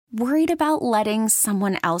Worried about letting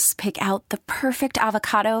someone else pick out the perfect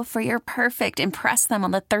avocado for your perfect impress them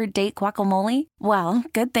on the third date guacamole? Well,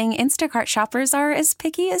 good thing Instacart shoppers are as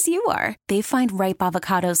picky as you are. They find ripe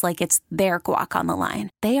avocados like it's their guac on the line.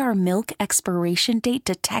 They are milk expiration date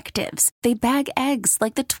detectives. They bag eggs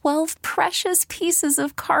like the 12 precious pieces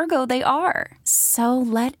of cargo they are. So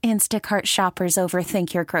let Instacart shoppers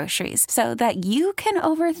overthink your groceries so that you can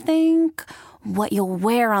overthink what you'll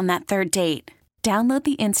wear on that third date. Download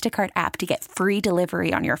the Instacart app to get free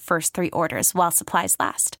delivery on your first 3 orders while supplies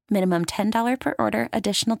last. Minimum $10 per order.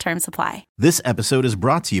 Additional terms apply. This episode is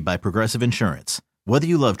brought to you by Progressive Insurance. Whether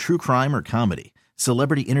you love true crime or comedy,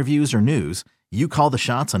 celebrity interviews or news, you call the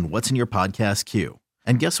shots on what's in your podcast queue.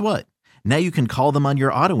 And guess what? Now you can call them on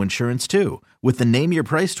your auto insurance too with the Name Your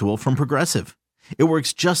Price tool from Progressive. It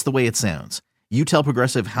works just the way it sounds. You tell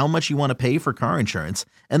Progressive how much you want to pay for car insurance,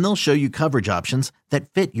 and they'll show you coverage options that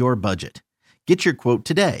fit your budget. Get your quote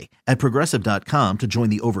today at Progressive.com to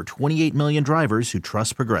join the over 28 million drivers who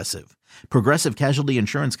trust Progressive. Progressive Casualty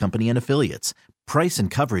Insurance Company and Affiliates. Price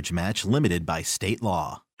and coverage match limited by state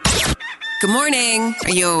law. Good morning.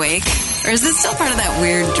 Are you awake? Or is this still part of that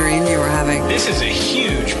weird dream you were having? This is a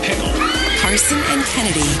huge pickle. Carson and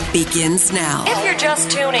Kennedy begins now. If you're just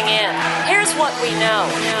tuning in, here's what we know.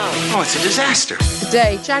 Oh, it's a disaster.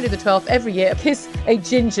 Today, January the 12th, every year, Kiss a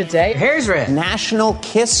Ginger Day. Hair's red. National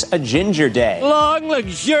Kiss a Ginger Day. Long,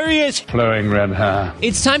 luxurious, flowing red hair.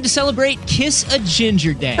 It's time to celebrate Kiss a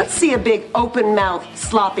Ginger Day. Let's see a big open mouth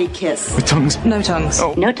sloppy kiss. With tongues? No tongues.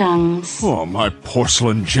 Oh. No tongues. Oh, my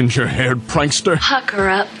porcelain ginger-haired prankster. Huck her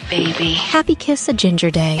up, baby. Happy Kiss a Ginger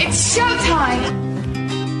Day. It's showtime.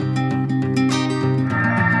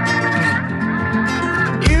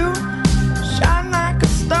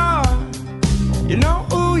 You know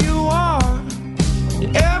who you are,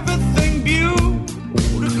 you're everything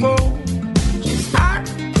beautiful. She's hot,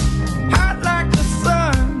 hot like the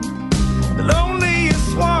sun, the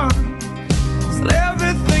loneliest one. Still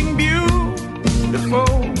everything beautiful.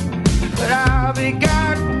 But I'll be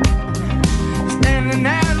God, standing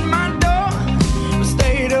at my door. We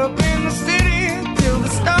stayed up in the city till the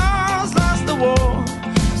stars lost the war.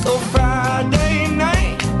 So Friday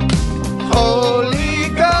night, Holy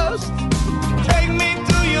Ghost, take me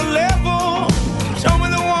to your level. Show me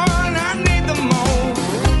the one I need the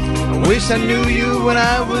most. Wish I knew you when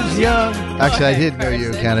I was young. Actually, I did know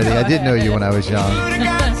you, Kennedy. I did know you when I was young.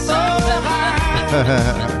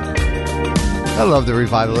 I love the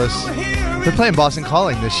Revivalists. They're playing Boston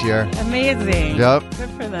Calling this year. Amazing. Yep. Good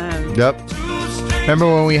for them. Yep. Remember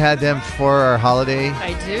when we had them for our holiday?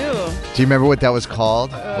 I do. Do you remember what that was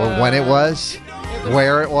called? Or when it was?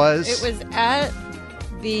 Where it was? It was at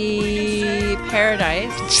the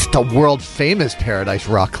Paradise. It's the world famous Paradise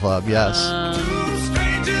Rock Club, yes.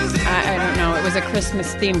 I don't know. It was a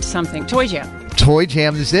Christmas themed something. Toy Jam. Toy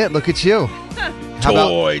Jam is it. Look at you.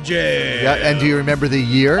 Toy Jam. Yeah, and do you remember the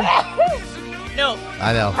year? No.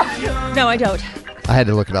 I know. No, I don't. I had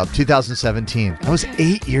to look it up. 2017. That was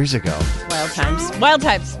 8 years ago. Wild times. Wild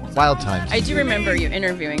times. Wild times. I do remember you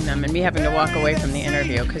interviewing them and me having to walk away from the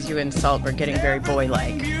interview because you and Salt were getting very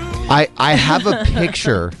boy-like. I have a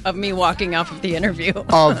picture of me walking off of the interview.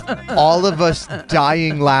 Of all of us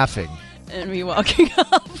dying laughing. And me walking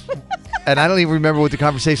off. And I don't even remember what the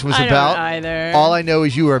conversation was about. I don't either. All I know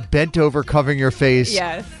is you were bent over covering your face.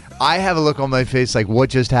 Yes. I have a look on my face like,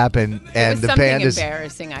 what just happened? And it was the band is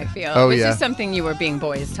embarrassing, I feel. Oh, it was yeah. just something you were being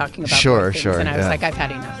boys talking about. Sure, things, sure. And I was like, I've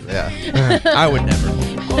had enough. Yeah. I would never.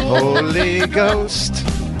 Holy Ghost.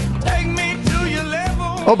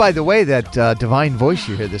 Oh, by the way, that divine voice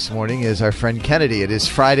you hear this morning is our friend Kennedy. It is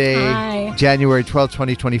Friday, Hi. January 12th,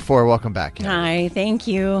 2024. Welcome back, Kennedy. Hi, thank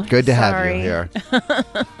you. Good to have you here.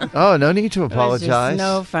 Oh, no need to apologize. It was just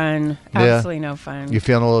no fun. Absolutely no fun. You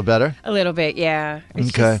feeling a little better? A little bit, yeah.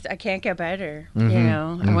 It's just, I can't get better. You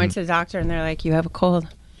know, I went to the doctor and they're like, you have a cold.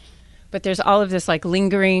 But there's all of this like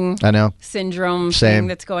lingering syndrome thing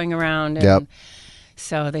that's going around. And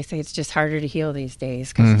so they say it's just harder to heal these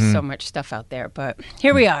days because there's so much stuff out there. But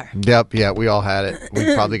here we are. Yep. Yeah, we all had it.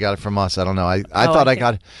 We probably got it from us. I don't know. I thought I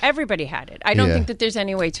got it. Everybody had it. I don't think that there's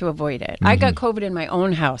any way to avoid it. I got COVID in my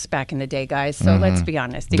own house back in the day, guys. So let's be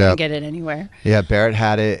honest. You can get it anywhere. Yeah, Barrett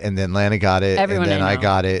had it, and then Lana got it, Everyone and then I I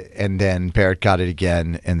got it, and then Barrett got it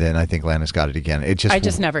again, and then I think Lana's got it again. I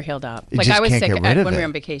just never healed up. Like I was sick when we were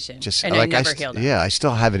on vacation, and I never healed up. Yeah, I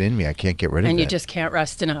still have it in me. I can't get rid of it. And you just can't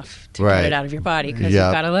rest enough to get it out of your body because you've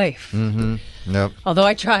got a life. Nope. Although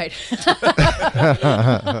I tried.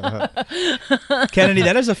 Kennedy,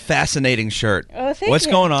 that is a fascinating shirt. Oh, thank What's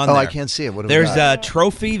you. going on there? I can't see it. What there's a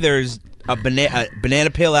trophy. There's a banana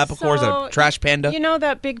peel apple core is a trash panda. You know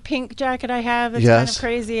that big pink jacket I have? It's Yes. kind of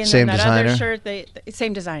crazy. And Same then that designer? other shirt,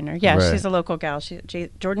 same designer. Yeah, Right. she's a local gal.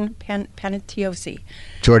 Jordan Panetiosi.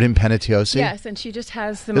 Jordan Panetiosi? Yes, and she just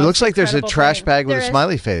has the It most looks like there's a incredible trash brain. bag with a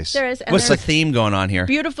smiley face. There is. And What's the theme going on here?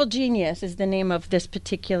 Beautiful Genius is the name of this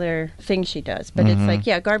particular thing she does. But it's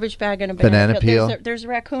like, garbage bag and a Banana peel. There's a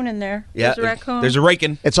raccoon in there. Yeah, there's a raccoon. There's a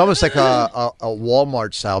raking. It's almost like a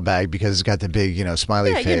Walmart style bag because it's got the big,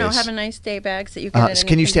 smiley face. Yeah, have a nice day bags that you can.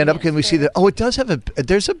 Can you stand up? Can we see that? Oh, it does have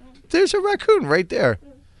there's a raccoon right there.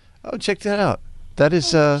 Oh, check that out. That is.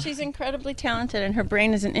 She's incredibly talented, and her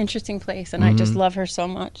brain is an interesting place, and I just love her so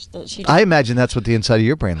much that she. I imagine that's what the inside of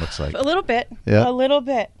your brain looks like. A little bit. Yeah. A little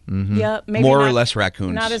bit. Mm-hmm. Yeah. Maybe More or less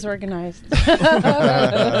raccoons. Not as organized.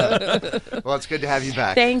 Well, it's good to have you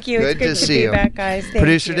back. Thank you. Good it's good to be back, guys. Thank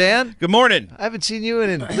Producer you. Dan. Good morning. I haven't seen you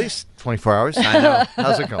in at least 24 hours. I know.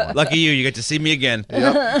 How's it going? Lucky you get to see me again.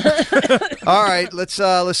 Yep. All right, let's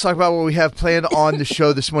talk about what we have planned on the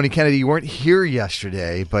show this morning. Kennedy, you weren't here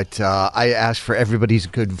yesterday, but I asked for everybody's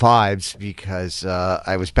good vibes because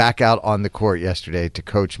I was back out on the court yesterday to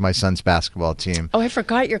coach my son's basketball team. Oh, I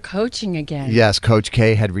forgot you're coaching again. Yes, Coach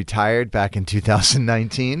K had retired back in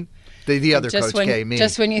 2019. The other Coach K, me.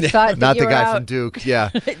 Just when you thought that not you the were guy out, from Duke, yeah.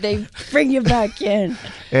 they bring you back in.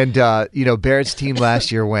 And, Barrett's team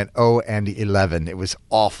last year went 0-11. It was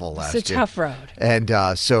awful last year. It's a tough road. And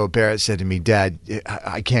so Barrett said to me, Dad,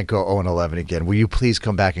 I can't go 0-11 again. Will you please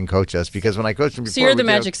come back and coach us? Because when I coached him before... So you're the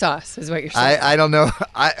magic sauce, is what you're saying. I don't know.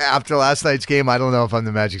 After last night's game, I don't know if I'm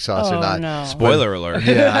the magic sauce or not. No. Spoiler alert.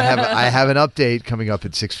 Yeah, I have an update coming up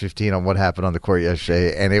at 6:15 on what happened on the court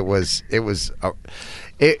yesterday, and it was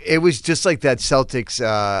just like that Celtics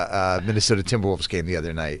Minnesota Timberwolves game the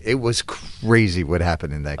other night. It was crazy what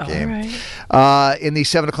happened in that game. Right. In the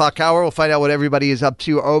 7 o'clock hour, we'll find out what everybody is up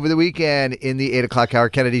to over the weekend. In the 8 o'clock hour,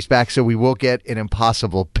 Kennedy's back, so we will get an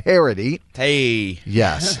impossible parody. Hey.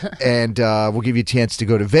 Yes. And we'll give you a chance to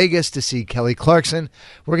go to Vegas to see Kelly Clarkson.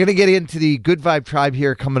 We're going to get into the Good Vibe Tribe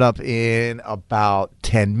here coming up in about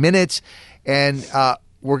 10 minutes. And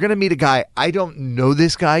we're going to meet a guy. I don't know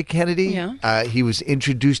this guy, Kennedy. Yeah. He was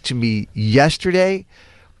introduced to me yesterday,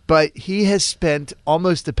 but he has spent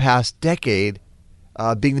almost the past decade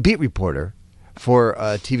being the beat reporter for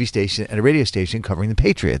a TV station and a radio station covering the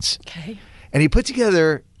Patriots. Okay. And he put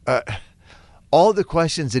together all the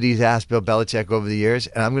questions that he's asked Bill Belichick over the years,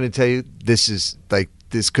 and I'm going to tell you, this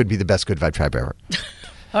could be the best Good Vibe Tribe ever.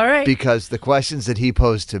 All right. Because the questions that he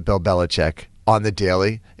posed to Bill Belichick on the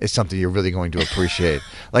daily is something you're really going to appreciate.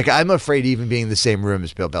 Like, I'm afraid even being in the same room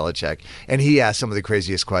as Bill Belichick, and he asked some of the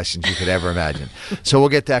craziest questions you could ever imagine. So we'll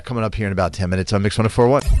get that coming up here in about 10 minutes on Mix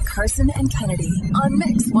 104.1. Carson and Kennedy on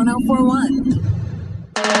Mix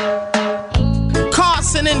 104.1.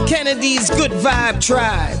 Carson and Kennedy's Good Vibe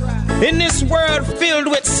Tribe. In this world filled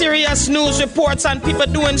with serious news reports and people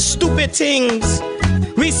doing stupid things,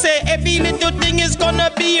 we say every little thing is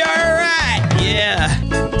gonna be alright. Yeah.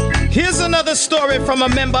 Here's another story from a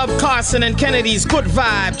member of Carson and Kennedy's Good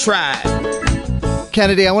Vibe Tribe.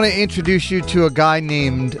 Kennedy, I want to introduce you to a guy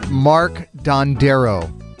named Mark Dondero,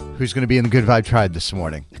 who's going to be in the Good Vibe Tribe this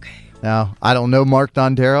morning. Okay. Now, I don't know Mark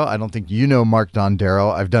Dondero. I don't think you know Mark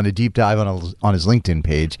Dondero. I've done a deep dive on his LinkedIn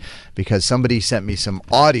page because somebody sent me some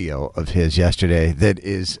audio of his yesterday that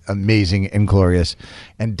is amazing and glorious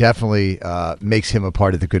and definitely makes him a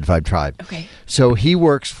part of the Good Vibe Tribe. Okay. So he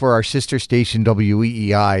works for our sister station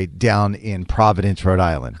WEEI down in Providence, Rhode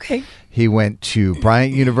Island. Okay. He went to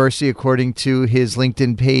Bryant University, according to his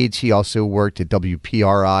LinkedIn page. He also worked at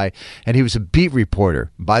WPRI, and he was a beat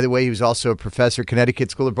reporter. By the way, he was also a professor at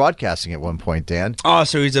Connecticut School of Broadcasting at one point, Dan. Oh,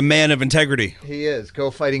 so he's a man of integrity. He is.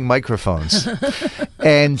 Go fighting microphones.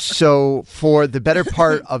 And so for the better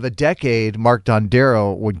part of a decade, Mark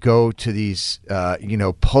Dondero would go to these,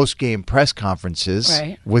 post-game press conferences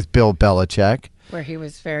with Bill Belichick. Where he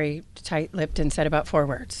was very tight-lipped and said about 4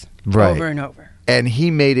 words. Right. Over and over. And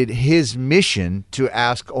he made it his mission to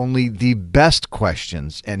ask only the best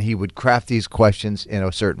questions, and he would craft these questions in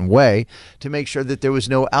a certain way to make sure that there was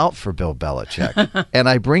no out for Bill Belichick. And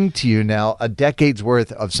I bring to you now a decade's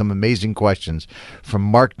worth of some amazing questions from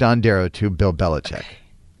Mark Dondero to Bill Belichick.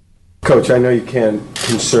 Coach, I know you can't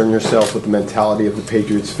concern yourself with the mentality of the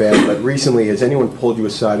Patriots fan, but recently has anyone pulled you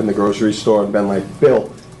aside in the grocery store and been like,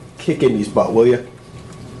 Bill, kick Indy's butt, will you?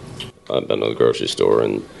 I've been to the grocery store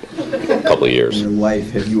in a couple of years. In your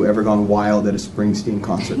life, have you ever gone wild at a Springsteen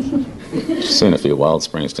concert? Seen a few wild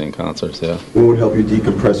Springsteen concerts, yeah. What would help you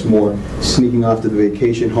decompress more? Sneaking off to the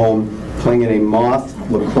vacation home, playing in a moth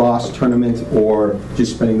lacrosse tournament, or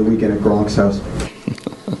just spending the weekend at Gronk's house?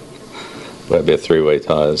 That'd be a 3-way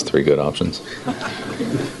tie. There's 3 good options.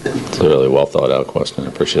 a really well thought out question. I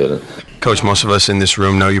appreciate it. Coach, most of us in this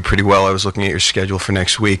room know you pretty well. I was looking at your schedule for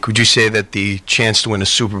next week. Would you say that the chance to win a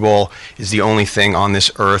Super Bowl is the only thing on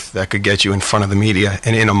this earth that could get you in front of the media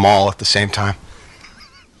and in a mall at the same time?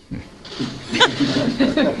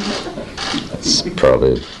 That's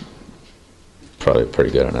probably a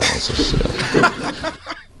pretty good analysis. Yeah.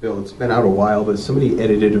 Bill, it's been out a while, but somebody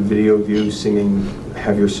edited a video of you singing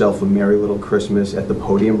Have Yourself a Merry Little Christmas at the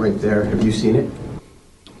podium right there. Have you seen it?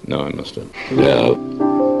 No, I missed it. Yeah,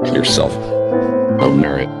 yourself a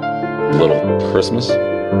merry little Christmas.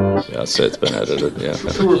 Yeah, I'd say it's been edited. Yeah.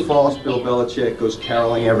 True or false? Bill Belichick goes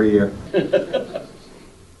caroling every year.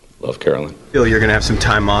 Love caroling. Bill, you're gonna have some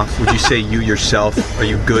time off. Would you say you yourself are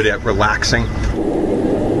you good at relaxing?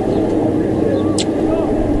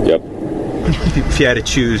 Yep. If you had to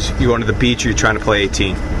choose, you going to the beach or you trying to play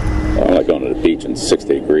 18? I like going to the beach in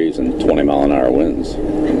 60 degrees and 20-mile-an-hour winds.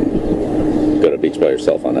 Go to the beach by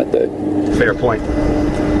yourself on that day. Fair point.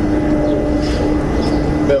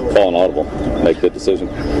 Call an audible. Make a good decision.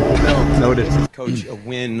 Noted. Coach, a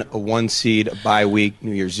win, a 1 seed, a bye week,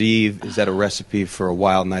 New Year's Eve. Is that a recipe for a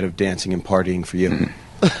wild night of dancing and partying for you?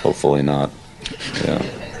 Hopefully not. Yeah.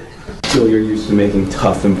 Bill, you're used to making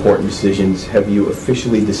tough, important decisions. Have you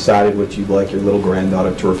officially decided what you'd like your little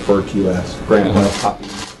granddaughter to refer to you as? Grandpa, Poppy?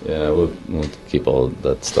 Yeah, we'll keep all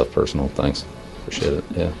that stuff personal. Thanks. Appreciate it.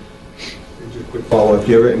 Yeah. Just a quick follow-up.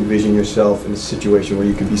 Do you ever envision yourself in a situation where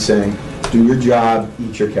you could be saying, do your job,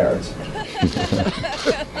 eat your carrots?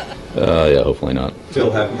 Yeah, hopefully not. Bill,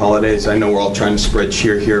 happy holidays. I know we're all trying to spread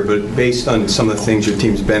cheer here, but based on some of the things your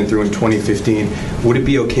team's been through in 2015, would it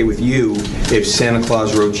be okay with you if Santa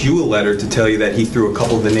Claus wrote you a letter to tell you that he threw a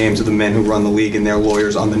couple of the names of the men who run the league and their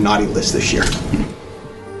lawyers on the naughty list this year?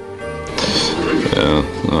 Yeah,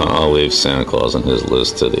 I'll leave Santa Claus and his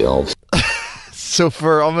list to the elves. So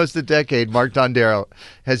for almost a decade, Mark Dondero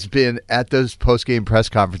has been at those post-game press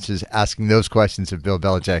conferences asking those questions of Bill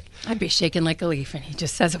Belichick. I'd be shaking like a leaf, and he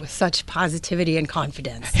just says it with such positivity and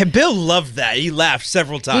confidence. And Bill loved that. He laughed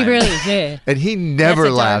several times. He really did. And he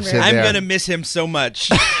never laughs in there. I'm going to miss him so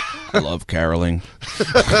much. I love caroling.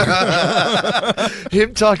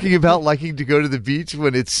 Him talking about liking to go to the beach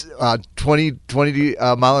when it's 20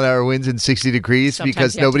 mile-an-hour winds and 60 degrees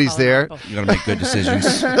because nobody's there. You got to make good decisions.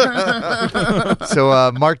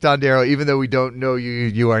 So, Mark Dondero, even though we don't know you,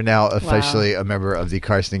 you are now officially a member of the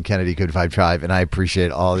Carson and Kennedy Good Vibe Tribe, and I appreciate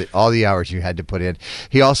all the hours you had to put in.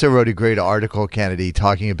 He also wrote a great article, Kennedy,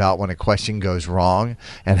 talking about when a question goes wrong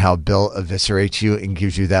and how Bill eviscerates you and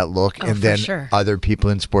gives you that look, and then other people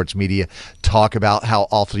in sports media talk about how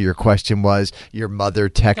awful your question was. Your mother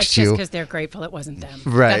texts you. That's just because they're grateful it wasn't them.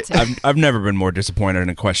 Right. I've never been more disappointed in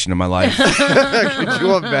a question in my life. Could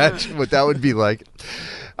you imagine what that would be like?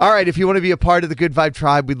 All right, if you want to be a part of the Good Vibe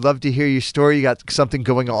Tribe, we'd love to hear your story. You got something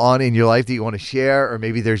going on in your life that you want to share, or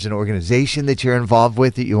maybe there's an organization that you're involved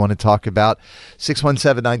with that you want to talk about.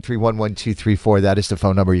 617-931-1234. That is the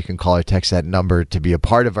phone number. You can call or text that number to be a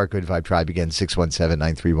part of our Good Vibe Tribe. Again,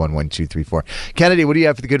 617-931-1234. Kennedy, what do you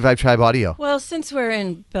have for the Good Vibe Tribe audio? Well, since we're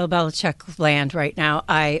in Bill Belichick land right now,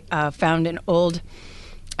 I found an old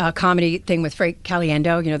comedy thing with Frank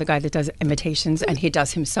Caliendo, you know, the guy that does imitations, and he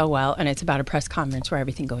does him so well, and it's about a press conference where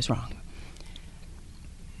everything goes wrong.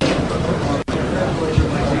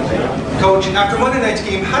 Coach, after Monday night's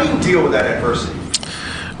game, how do you deal with that adversity?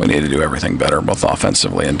 We need to do everything better, both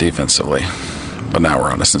offensively and defensively. But now we're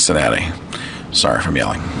on to Cincinnati. Sorry if I'm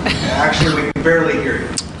yelling. Actually, we can barely hear you.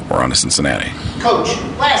 We're on to Cincinnati. Coach,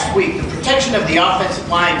 last week, the protection of the offensive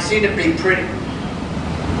line seemed to be pretty...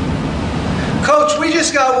 Coach, we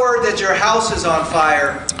just got word that your house is on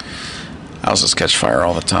fire. Houses catch fire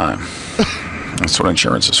all the time. That's what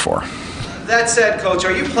insurance is for. That said, Coach,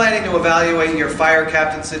 are you planning to evaluate your fire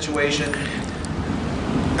captain situation?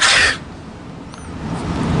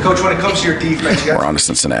 Coach, when it comes to your defense, we're on to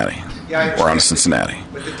Cincinnati. Yeah, we're on to Cincinnati.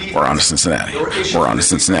 We're on to Cincinnati. We're on to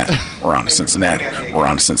Cincinnati. We're on to Cincinnati. We're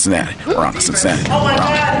on to Cincinnati. We're on to Cincinnati. Oh my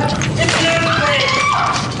God!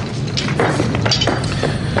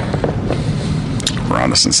 We're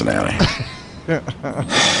on to Cincinnati.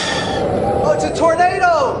 Oh, it's a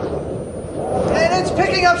tornado! And it's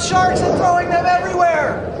picking up sharks and throwing them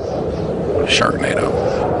everywhere! Sharknado.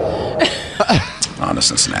 On to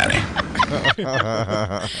Cincinnati.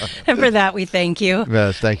 And for that, we thank you.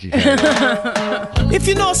 Yes, thank you. If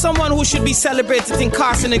you know someone who should be celebrated in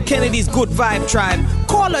Carson and Kennedy's Good Vibe Tribe,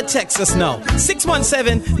 call or text us now.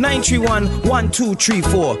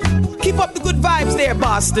 617-931-1234. Keep up the good vibes there,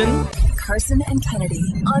 Boston. Carson and Kennedy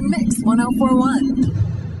on Mix 104.1.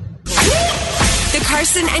 The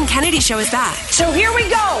Carson and Kennedy Show is back. So here we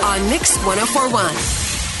go on Mix 104.1.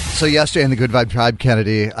 So yesterday in the Good Vibe Tribe,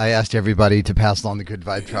 Kennedy, I asked everybody to pass along the good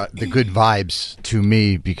vibes to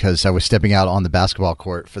me because I was stepping out on the basketball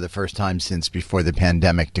court for the first time since before the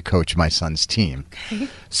pandemic to coach my son's team. Okay.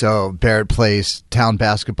 So Barrett plays town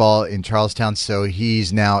basketball in Charlestown, so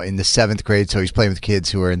he's now in the 7th grade, so he's playing with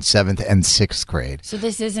kids who are in 7th and 6th grade. So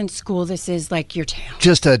this isn't school, this is like your town.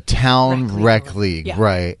 Just a town rec league, yeah.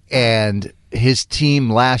 Right. And his team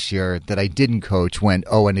last year that I didn't coach went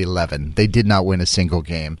 0-11. They did not win a single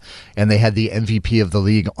game. And they had the MVP of the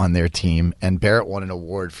league on their team. And Barrett won an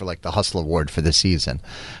award for like the Hustle Award for the season.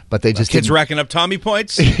 But they just kid's racking up Tommy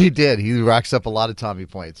points? He did. He racks up a lot of Tommy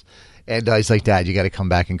points. And he's like, Dad, you got to come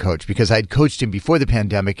back and coach. Because I had coached him before the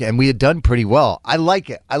pandemic and we had done pretty well. I like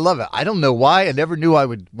it. I love it. I don't know why. I never knew I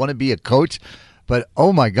would want to be a coach. But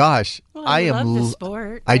oh my gosh. Well, I love the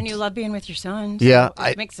sport. And you love being with your son. So yeah.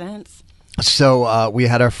 It makes sense. So we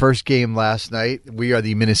had our first game last night. We are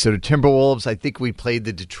the Minnesota Timberwolves. I think we played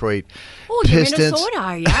the Detroit Pistons. You're Minnesota,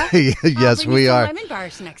 are you? Yes, we are. Lemon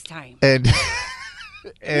bars next time. And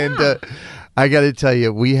I got to tell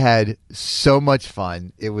you, we had so much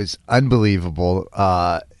fun. It was unbelievable.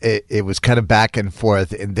 It was kind of back and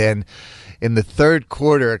forth, and then in the third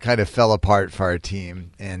quarter, it kind of fell apart for our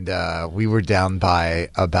team, and we were down by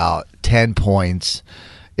about 10 points.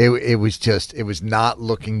 It was not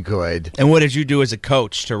looking good. And what did you do as a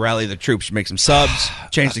coach to rally the troops? You make some subs,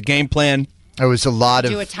 change the game plan? It was a lot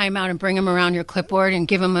of... Do a timeout and bring them around your clipboard and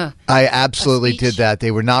give them a I absolutely did that. They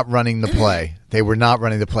were not running the play.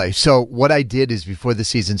 So what I did is before the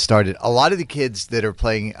season started, a lot of the kids that are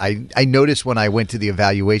playing, I noticed when I went to the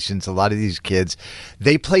evaluations, a lot of these kids,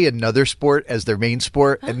 they play another sport as their main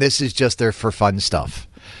sport, and this is just their for fun stuff.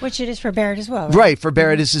 Which it is for Barrett as well, right? For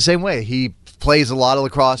Barrett, it's the same way. He plays a lot of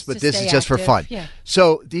lacrosse, but this is just for fun. Yeah.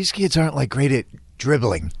 So these kids aren't like great at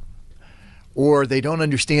dribbling, or they don't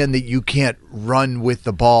understand that you can't run with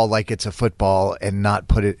the ball like it's a football and not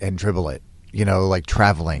put it and dribble it, like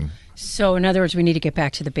traveling. So in other words, we need to get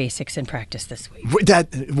back to the basics in practice this week.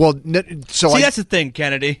 That's the thing,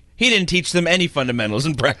 Kennedy. He didn't teach them any fundamentals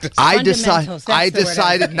in practice. I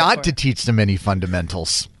decided not to teach them any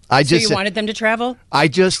fundamentals. So you wanted them to travel? I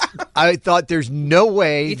thought there's no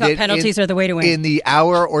way. You thought penalties are the way to win. In the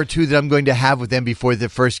hour or two that I'm going to have with them before the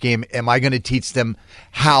first game, am I going to teach them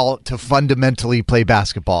how to fundamentally play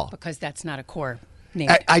basketball? Because that's not a core need.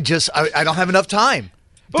 I don't have enough time.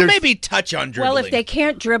 But maybe touch on dribbling. Well, if they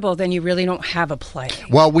can't dribble, then you really don't have a play.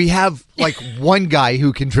 Well, we have like one guy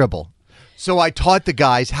who can dribble. So I taught the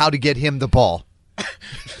guys how to get him the ball.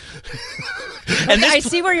 And I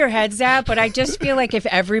see where your head's at, but I just feel like if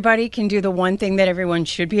everybody can do the one thing that everyone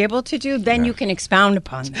should be able to do, then you can expound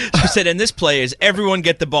upon that. She said, and this play is everyone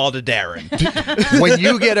get the ball to Darren. When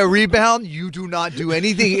you get a rebound, you do not do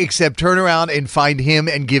anything except turn around and find him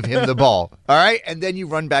and give him the ball. All right? And then you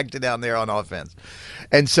run back to down there on offense.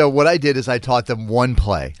 And so what I did is I taught them one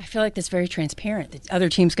play. I feel like that's very transparent. The other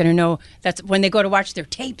team's going to know that's when they go to watch their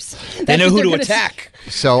tapes. They know who to attack.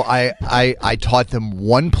 So I taught them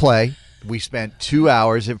one play. We spent 2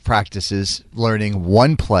 hours of practices learning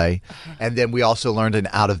one play, and then we also learned an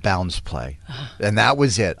out-of-bounds play. And that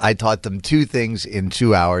was it. I taught them 2 things in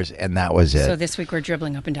 2 hours, and that was it. So this week we're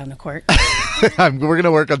dribbling up and down the court. We're going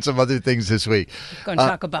to work on some other things this week. We're going to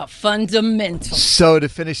talk about fundamentals. So to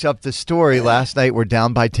finish up the story, last night we're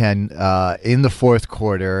down by 10 in the fourth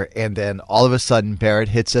quarter, and then all of a sudden Barrett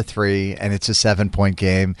hits a 3, and it's a 7-point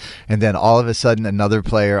game. And then all of a sudden another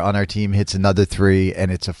player on our team hits another 3,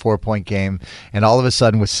 and it's a 4-point game. And all of a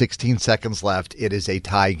sudden with 16 seconds left, it is a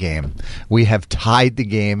tie game. We have tied the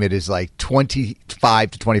game. It is like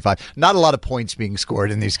 25 to 25. Not a lot of points being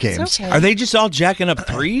scored in these games. Okay. Are they just all jacking up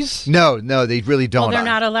threes? No, they really don't. Well, they're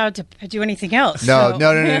not allowed to do anything else. No.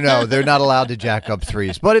 They're not allowed to jack up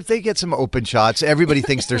threes. But if they get some open shots, everybody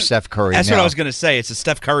thinks they're Steph Curry. That's what I was going to say. It's a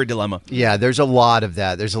Steph Curry dilemma. Yeah, there's a lot of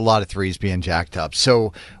that. There's a lot of threes being jacked up.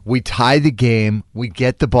 So we tie the game. We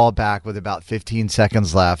get the ball back with about 15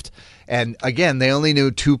 seconds left. And again, they only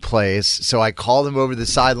knew 2 plays, so I call them over the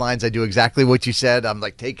sidelines. I do exactly what you said. I'm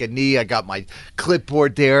like, take a knee. I got my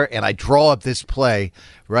clipboard there, and I draw up this play,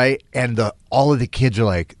 right? And all of the kids are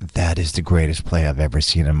like, that is the greatest play I've ever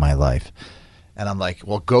seen in my life. And I'm like,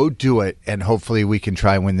 well, go do it, and hopefully we can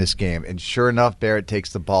try and win this game. And sure enough, Barrett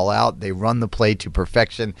takes the ball out. They run the play to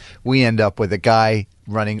perfection. We end up with a guy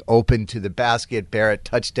running open to the basket. Barrett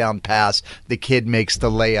touchdown pass. The kid makes the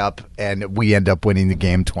layup, and we end up winning the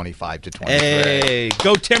game 25 to 23. Hey,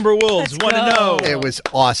 go Timberwolves! 1-0. It was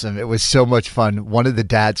awesome. It was so much fun. One of the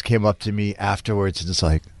dads came up to me afterwards and was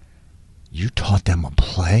like, "You taught them a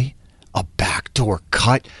play? A backdoor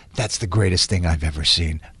cut? That's the greatest thing I've ever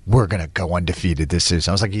seen. We're going to go undefeated this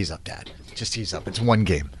season." I was like, "Ease up, Dad. Just ease up. It's one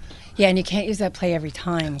game." Yeah, and you can't use that play every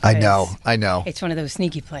time. I know. It's one of those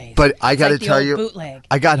sneaky plays. But I got to tell you, bootleg.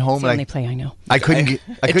 I got home it's the and only play I know. I couldn't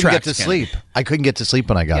get to sleep. I couldn't get to sleep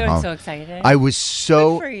when I got home. You were so excited. I was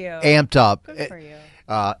so amped up. Good for you.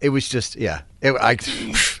 It was just, I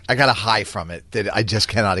got a high from it that I just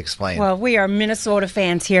cannot explain. Well, we are Minnesota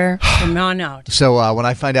fans here from on out. So when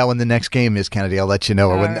I find out when the next game is, Kennedy, I'll let you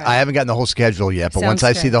know. I haven't gotten the whole schedule yet, but once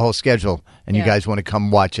I see the whole schedule and you guys want to come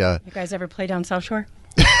watch. You guys ever play down South Shore?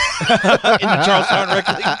 In the Charlestown Rec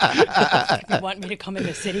League? If you want me to come in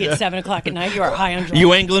the city at 7 o'clock at night, you are high on drugs.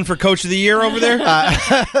 You angling for Coach of the Year over there?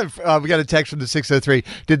 We got a text from the 603.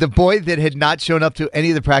 Did the boy that had not shown up to any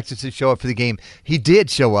of the practices show up for the game? He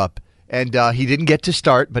did show up. And he didn't get to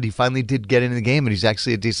start, but he finally did get into the game, and he's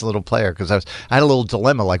actually a decent little player. Because I had a little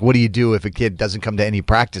dilemma, like, what do you do if a kid doesn't come to any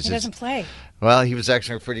practices? He doesn't play. Well, he was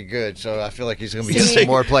actually pretty good, so I feel like he's going to be getting some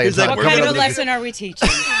more plays. What kind of a lesson are we teaching?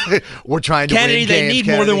 We're trying to Kennedy, win they games,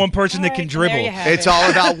 need more than one person that can dribble. It's all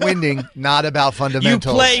about winning, not about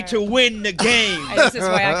fundamentals. You play to win the game. This is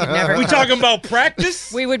why I could never. We talking about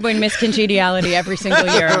practice? We would win Miss Congeniality every single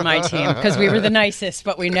year on my team because we were the nicest,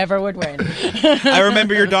 but we never would win. I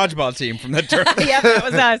remember your dodgeball team from that term. Yep, that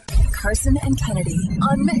was us. Carson and Kennedy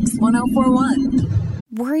on Mix 104.1.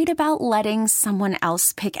 Worried about letting someone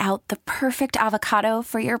else pick out the perfect avocado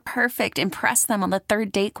for your perfect impress them on the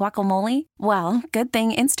third date guacamole? Well, good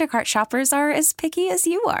thing Instacart shoppers are as picky as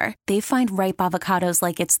you are. They find ripe avocados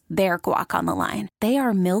like it's their guac on the line. They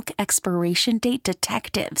are milk expiration date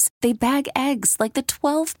detectives. They bag eggs like the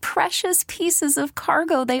 12 precious pieces of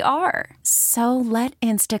cargo they are. So let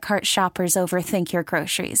Instacart shoppers overthink your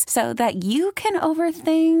groceries so that you can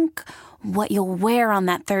overthink what you'll wear on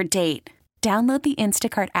that third date. Download the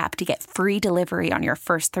Instacart app to get free delivery on your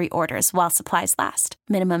first 3 orders while supplies last.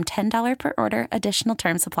 Minimum $10 per order. Additional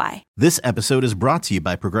terms apply. This episode is brought to you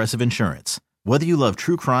by Progressive Insurance. Whether you love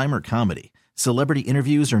true crime or comedy, celebrity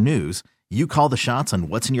interviews or news, you call the shots on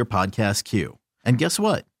what's in your podcast queue. And guess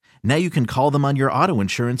what? Now you can call them on your auto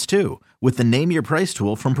insurance too with the Name Your Price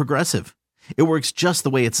tool from Progressive. It works just the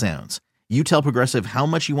way it sounds. You tell Progressive how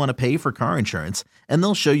much you want to pay for car insurance, and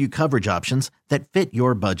they'll show you coverage options that fit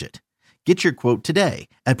your budget. Get your quote today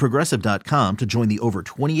at Progressive.com to join the over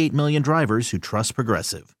 28 million drivers who trust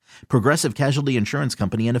Progressive. Progressive Casualty Insurance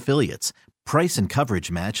Company and Affiliates. Price and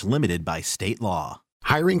coverage match limited by state law.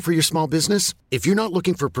 Hiring for your small business? If you're not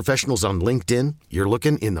looking for professionals on LinkedIn, you're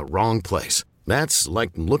looking in the wrong place. That's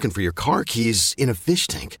like looking for your car keys in a fish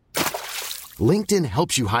tank. LinkedIn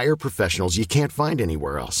helps you hire professionals you can't find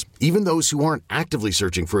anywhere else, even those who aren't actively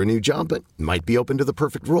searching for a new job but might be open to the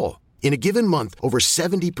perfect role. In a given month, over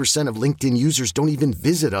 70% of LinkedIn users don't even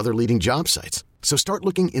visit other leading job sites. So start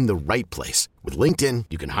looking in the right place. With LinkedIn,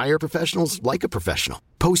 you can hire professionals like a professional.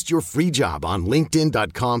 Post your free job on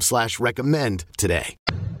linkedin.com/recommend today.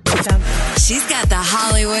 She's got the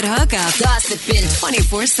Hollywood hookup. Gossiping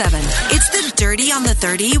 24/7. It's the Dirty on the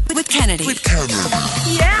 30 with Kennedy.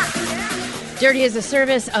 Yeah. Dirty is a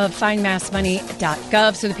service of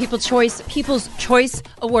findmassmoney.gov. So the People's Choice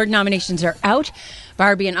Award nominations are out.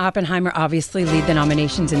 Barbie and Oppenheimer obviously lead the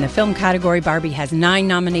nominations in the film category. Barbie has 9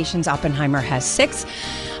 nominations. Oppenheimer has 6.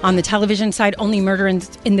 On the television side, Only Murder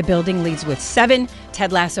in the Building leads with 7.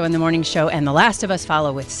 Ted Lasso and The Morning Show and The Last of Us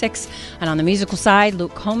follow with 6. And on the musical side,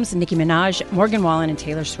 Luke Combs, Nicki Minaj, Morgan Wallen, and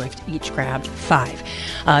Taylor Swift each grabbed 5.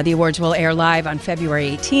 The awards will air live on February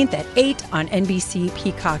 18th at 8 on NBC,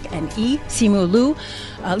 Peacock, and E! Simu Liu,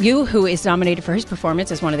 who is nominated for his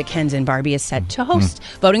performance as one of the Kens in Barbie, is set to host.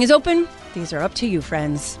 Voting is open. These are up to you,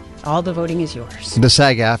 friends. All the voting is yours. The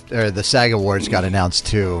SAG Awards got announced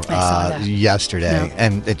too yesterday,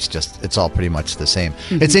 and it's all pretty much the same.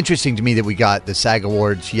 Mm-hmm. It's interesting to me that we got the SAG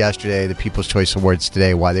Awards yesterday, the People's Choice Awards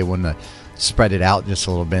today. Why they wouldn't spread it out just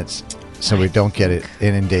a little bit, so we don't get it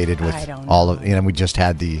inundated with all of. We just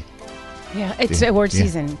had the. Yeah, it's award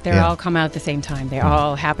season. They all come out at the same time. They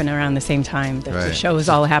all happen around the same time. The shows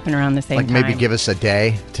all happen around the same time. Maybe give us a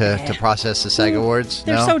day to process the SAG Awards.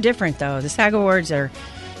 They're so different, though. The SAG Awards are,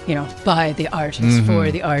 by the artist, for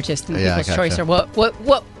the artist, and People's Choice are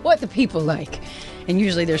what the people like. And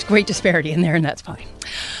usually there's great disparity in there, and that's fine.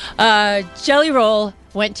 Jelly Roll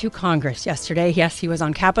went to Congress yesterday. Yes, he was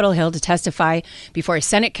on Capitol Hill to testify before a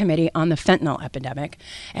Senate committee on the fentanyl epidemic.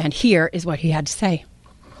 And here is what he had to say.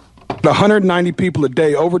 190 people a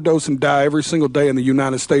day overdose and die every single day in the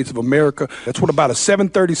United States of America. That's what about a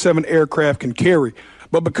 737 aircraft can carry.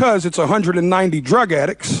 But because it's 190 drug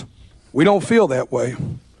addicts, we don't feel that way.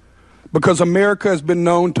 Because America has been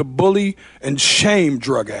known to bully and shame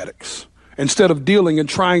drug addicts. instead of dealing and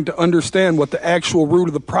trying to understand what the actual root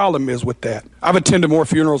of the problem is with that. I've attended more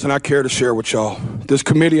funerals than I care to share with y'all. This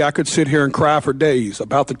committee, I could sit here and cry for days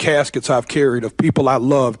about the caskets I've carried of people I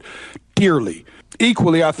loved dearly.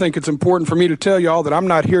 Equally, I think it's important for me to tell y'all that I'm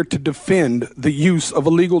not here to defend the use of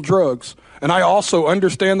illegal drugs. And I also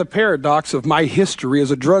understand the paradox of my history as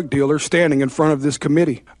a drug dealer standing in front of this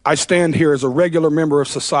committee. I stand here as a regular member of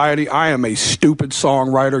society. I am a stupid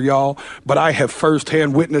songwriter, y'all, but I have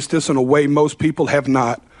firsthand witnessed this in a way most people have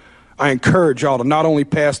not. I encourage y'all to not only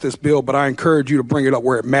pass this bill, but I encourage you to bring it up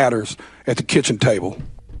where it matters, at the kitchen table.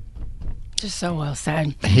 Just so well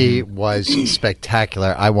said. He was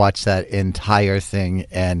spectacular. I watched that entire thing,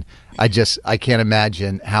 and I can't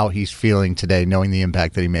imagine how he's feeling today, knowing the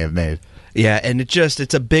impact that he may have made. Yeah, and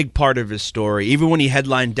it's a big part of his story. Even when he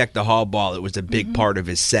headlined Deck the Hall Ball, it was a big part of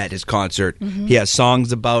his set, his concert. He has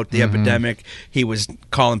songs about the epidemic. He was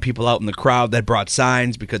calling people out in the crowd that brought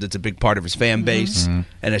signs because it's a big part of his fan base. And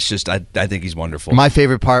it's just, I think he's wonderful. My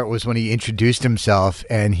favorite part was when he introduced himself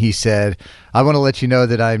and he said, I want to let you know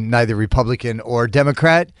that I'm neither Republican or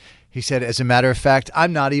Democrat. He said, as a matter of fact,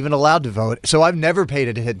 I'm not even allowed to vote, so I've never paid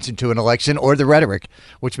attention to an election or the rhetoric,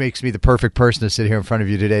 which makes me the perfect person to sit here in front of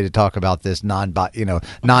you today to talk about this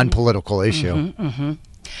non-political issue.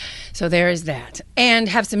 So there is that. And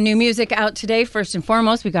have some new music out today. First and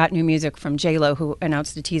foremost, we got new music from J-Lo, who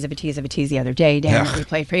announced a tease of a tease of a tease the other day, Dan, that we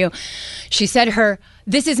played for you. She said her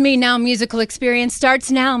This Is Me Now musical experience starts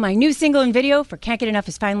now. My new single and video for Can't Get Enough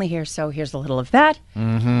is finally here, so here's a little of that.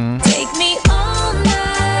 Take me all night.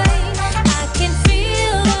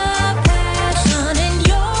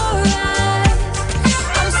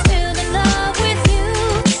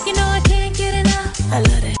 I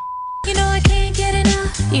love it. You know I can't get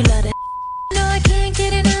enough. You love it. No, I can't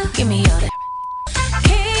get enough. Give me all that.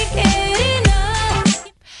 Can't get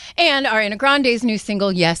enough. And Ariana Grande's new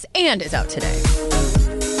single, Yes And, is out today.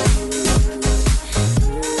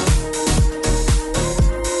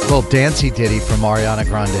 Little dancey ditty from Ariana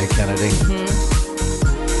Grande, Kennedy.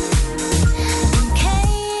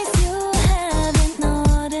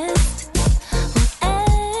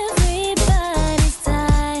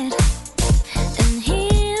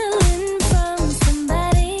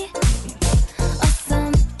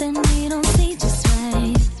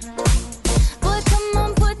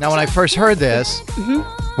 Now, when I first heard this,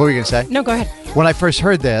 what were you going to say? No, go ahead. When I first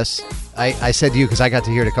heard this, I said to you, because I got to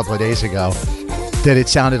hear it a couple of days ago, that it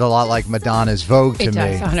sounded a lot like Madonna's Vogue to me.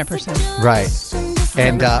 It does, 100%. Right.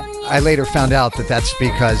 And I later found out that that's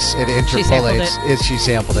because it interpolates. She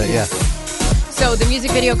sampled it, yeah. So the music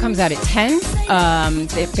video comes out at 10.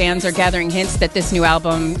 The fans are gathering hints that this new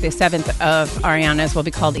album, the 7th of Ariana's, will be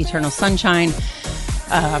called Eternal Sunshine.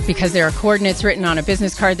 Because there are coordinates written on a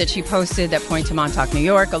business card that she posted that point to Montauk, New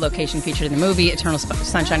York, a location featured in the movie Eternal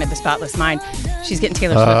Sunshine of the Spotless Mind. She's getting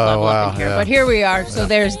Taylor Swift level up in here. Yeah. But here we are. So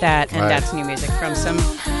there's that. And that's new music from some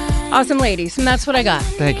awesome ladies. And that's what I got.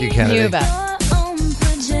 Thank you, Kennedy. You bet.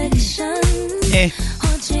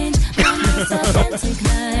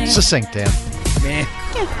 Succinct, Dan.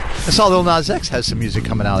 I saw Lil Nas X has some music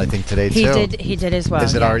coming out, I think, today, too. He did as well.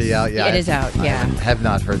 Is it already out? Yeah. It is out, yeah. I have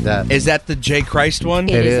not heard that. Is that the J. Christ one?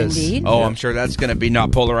 It is indeed. Oh, I'm sure that's going to be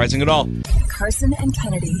not polarizing at all. Carson and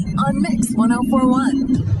Kennedy on Mix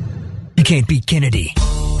 104.1. You can't beat Kennedy.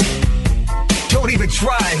 Don't even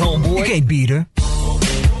try, homeboy. You can't beat her.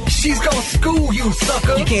 She's gonna school you,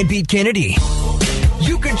 sucker. You can't beat Kennedy.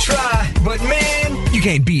 You can try, but man, you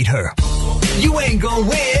can't beat her. You ain't gonna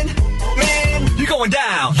win. Man, you're going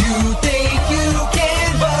down. You think you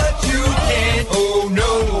can, but you can't. Oh,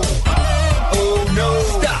 no. Oh, no.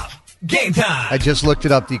 Stop. Game time. I just looked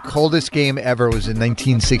it up. The coldest game ever was in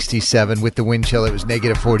 1967 with the wind chill. It was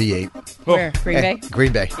negative 48. Where? Green Bay?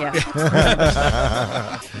 Green Bay.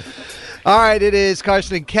 Yeah. All right, it is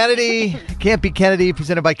Carson and Kennedy. Can't Be Kennedy,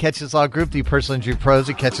 presented by Catches Law Group, the personal injury pros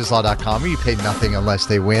at catcheslaw.com, where you pay nothing unless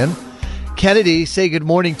they win. Kennedy, say good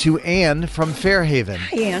morning to Ann from Fairhaven.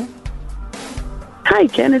 Hi, Ann. Hi,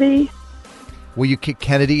 Kennedy. Will you kick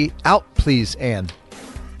Kennedy out, please, Ann?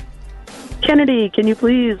 Kennedy, can you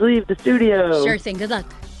please leave the studio? Sure thing. Good luck.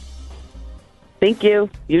 Thank you.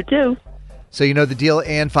 You too. So you know the deal,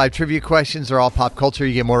 Ann. 5 trivia questions are all pop culture.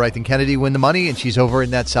 You get more right than Kennedy, win the money, and she's over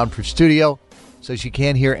in that soundproof studio, so she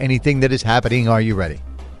can't hear anything that is happening. Are you ready?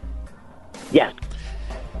 Yes.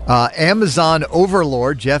 Amazon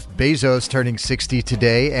overlord Jeff Bezos turning 60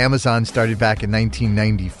 today. Amazon started back in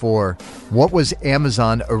 1994. What was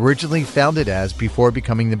Amazon originally founded as before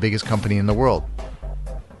becoming the biggest company in the world?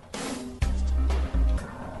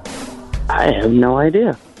 I have no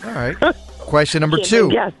idea. All right. Question number 2.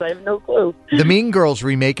 Yes, I have no clue. The Mean Girls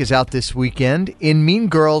remake is out this weekend. In Mean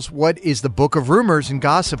Girls, what is the book of rumors and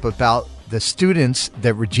gossip about the students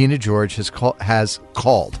that Regina George has called? I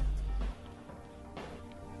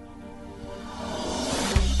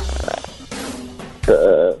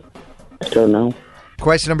don't know.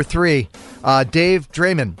 Question number 3. Dave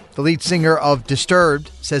Draymond, the lead singer of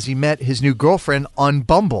Disturbed, says he met his new girlfriend on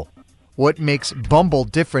Bumble. What makes Bumble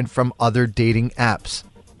different from other dating apps?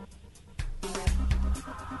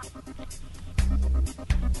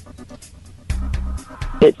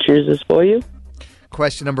 It chooses for you.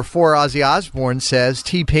 Question number 4. Ozzy Osbourne says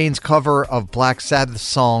T-Pain's cover of Black Sabbath's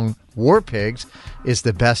song War Pigs is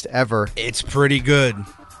the best ever. It's pretty good.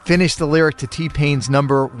 Finish the lyric to T-Pain's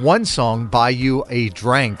number 1 song, Buy You a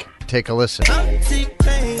Drank. Take a listen.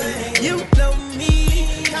 T-Pain, you know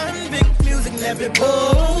me. Convict music, never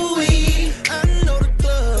Bowie. I know the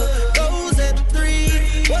club goes at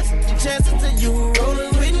 3. What's the chances of you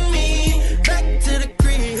rolling with me? Back to the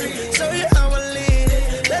crib, show you how I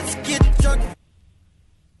live. Let's get drunk.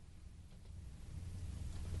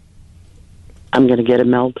 I'm going to get a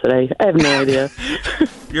Mel today. I have no idea.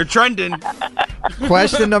 You're trending.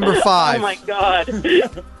 Question number 5. Oh, my God.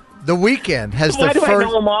 The Weeknd has Why the do first... I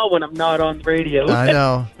know them all when I'm not on the radio? I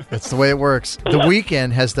know. That's the way it works. The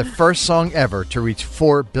Weeknd has the first song ever to reach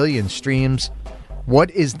 4 billion streams. What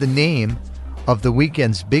is the name of The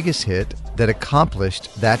Weeknd's biggest hit that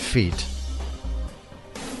accomplished that feat?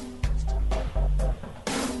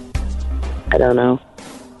 I don't know.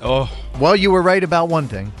 Oh. Well, you were right about one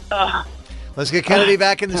thing. Let's get Kennedy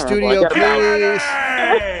back in the studio, please.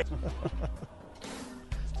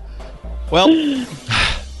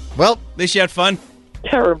 Well, at least you had fun.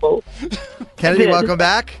 Terrible. Kennedy, welcome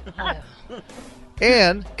back.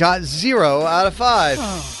 And got 0 out of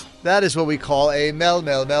 5. That is what we call a Mel. I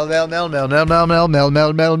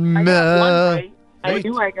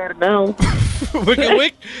knew I got a Mel.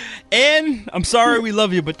 Wick. And I'm sorry we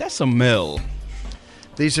love you, but that's a Mel.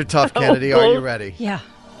 These are tough, Kennedy. Are you ready? Yeah.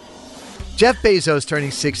 Jeff Bezos turning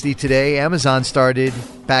 60 today. Amazon started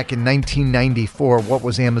back in 1994. What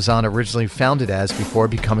was Amazon originally founded as before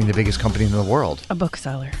becoming the biggest company in the world? A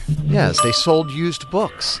bookseller. Yes, they sold used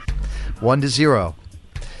books. 1-0.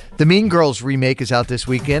 The Mean Girls remake is out this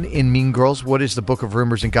weekend. In Mean Girls, what is the book of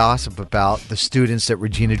rumors and gossip about the students that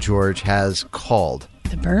Regina George has called?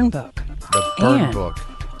 The Burn Book. The Burn Book.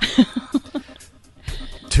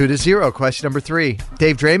 2-0. Question number 3.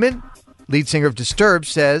 Dave Draymond, lead singer of Disturbed,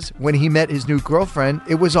 says when he met his new girlfriend,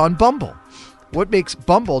 it was on Bumble. What makes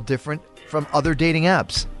Bumble different from other dating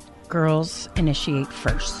apps? Girls initiate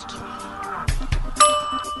first.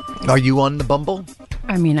 Are you on the Bumble?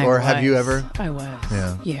 I mean, I was. Or have you ever? I was.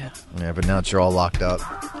 Yeah, but now that you're all locked up.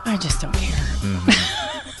 I just don't care.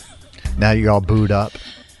 Mm-hmm. Now you're all booed up.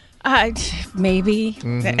 Maybe.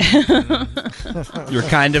 Mm-hmm. You're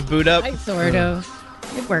kind of booed up? Sort of.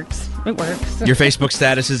 It works. Your Facebook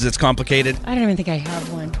status is it's complicated? I don't even think I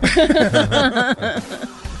have one.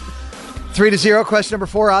 3-0. Question number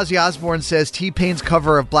 4. Ozzy Osbourne says T-Pain's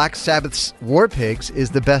cover of Black Sabbath's War Pigs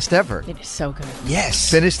is the best ever. It is so good. Yes.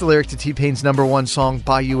 Finish the lyric to T-Pain's number 1 song,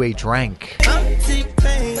 Buy You a Drank.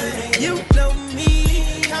 T-Pain, you know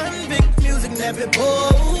me. Convict music, never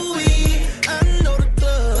Bowie. I know the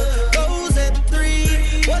club goes at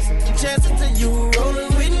 3. What's the chances of you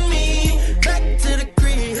rolling with me? Back to the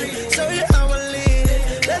crib, show you how I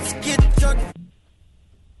live. Let's get drunk.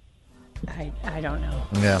 I don't know.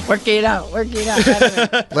 Yeah. Work it out. I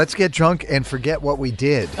don't know. Let's get drunk and forget what we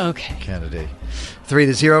did. Okay. Kennedy.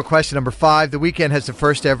 3-0. Question number 5. The Weeknd has the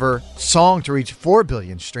first ever song to reach 4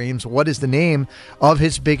 billion streams. What is the name of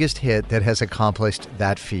his biggest hit that has accomplished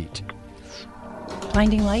that feat?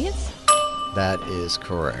 Blinding Lights? That is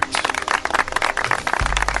correct.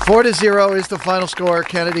 4-0 is the final score.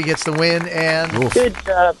 Kennedy gets the win, and Good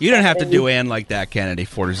job. You don't have to do Ann like that, Kennedy.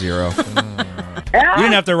 4-0. You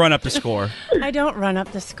didn't have to run up the score. I don't run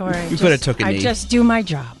up the score. You could have took a knee. I just do my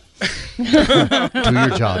job. Do your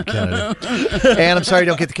job, Kennedy. And I'm sorry you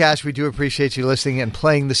don't get the cash. We do appreciate you listening and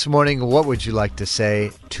playing this morning. What would you like to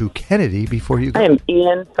say to Kennedy before you go? I am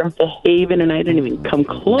Ian from Fairhaven, and I didn't even come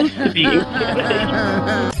close to being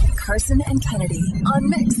Carson and Kennedy on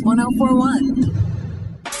Mix 104.1.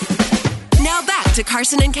 Now back to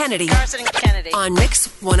Carson and Kennedy. On Mix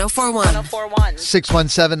 104.1.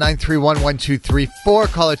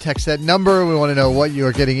 617-931-1234. Call or text that number. We want to know what you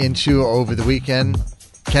are getting into over the weekend.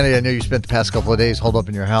 Kennedy, I know you spent the past couple of days holed up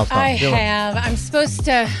in your house. I have. I'm supposed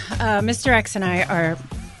to, Mr. X and I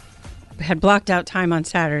had blocked out time on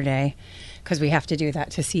Saturday because we have to do that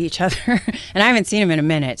to see each other. And I haven't seen him in a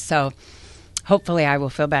minute, so hopefully I will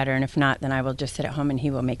feel better. And if not, then I will just sit at home and he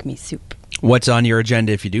will make me soup. What's on your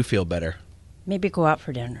agenda if you do feel better? Maybe go out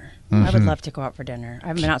for dinner. I would love to go out for dinner. I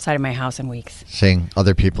haven't been outside of my house in weeks. Seeing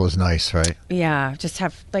other people is nice, right? Yeah, just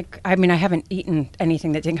have, I haven't eaten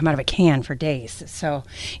anything that didn't come out of a can for days. So,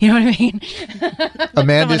 you know what I mean?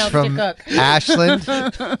 Amanda's from Ashland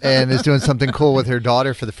and is doing something cool with her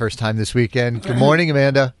daughter for the first time this weekend. Good morning,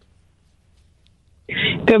 Amanda.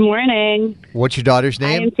 Good morning. What's your daughter's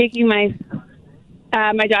name? I am taking my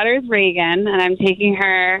daughter is Reagan, and I'm taking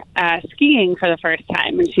her skiing for the first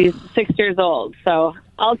time, and she's 6 years old. So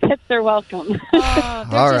all tips are welcome. Oh,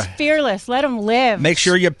 they're just fearless. Let them live. Make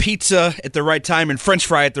sure you pizza at the right time and French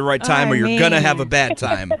fry at the right time, or you're gonna have a bad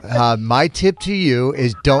time. My tip to you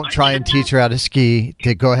is don't try and teach her how to ski.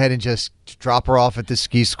 To go ahead and just drop her off at the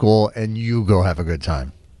ski school, and you go have a good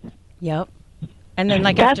time. Yep. And then,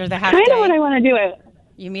 after the half day, kind of what I want to do.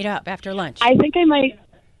 You meet up after lunch. I think I might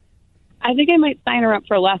sign her up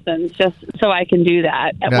for lessons just so I can do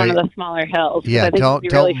that at one of the smaller hills. Yeah, I think don't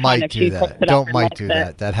really might do that. Don't might do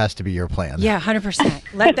that. That has to be your plan. Yeah, 100%.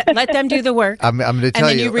 Let them do the work. I'm going to tell you.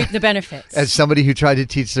 And then you reap the benefits. As somebody who tried to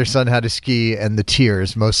teach their son how to ski, and the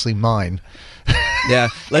tears, mostly mine. Yeah,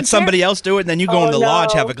 let somebody else do it, and then you go in the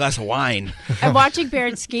lodge, have a glass of wine. And watching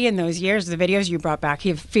Barrett ski in those years, the videos you brought back,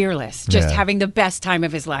 he's fearless, just having the best time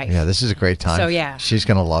of his life. Yeah, this is a great time. So, yeah. She's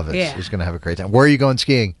going to love it. Yeah. She's going to have a great time. Where are you going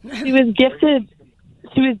skiing? She was gifted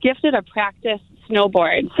a practice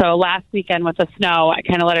snowboard. So last weekend with the snow, I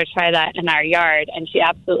kind of let her try that in our yard, and she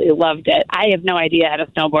absolutely loved it. I have no idea how to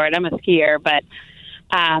snowboard. I'm a skier, but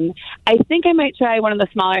I think I might try one of the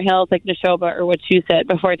smaller hills like Neshoba or Wachusett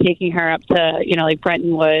before taking her up to,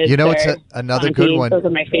 Brenton Woods. You know, it's another good one. Those are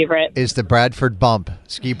my favorite. Is the Bradford Bump,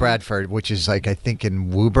 Ski Bradford, which is I think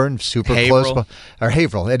in Woburn, super Haverhill. close. Or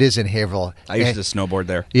Haverhill. It is in Haverhill. I used to snowboard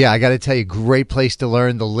there. Yeah, I got to tell you, great place to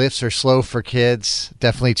learn. The lifts are slow for kids.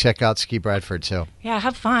 Definitely check out Ski Bradford, too. Yeah,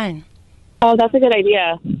 have fun. Oh, that's a good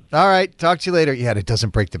idea. All right, talk to you later. Yeah, it doesn't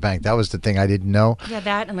break the bank. That was the thing I didn't know. Yeah,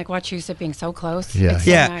 that and Wachusett being so close. Yeah. It's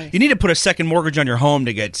so nice. You need to put a second mortgage on your home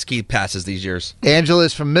to get ski passes these years.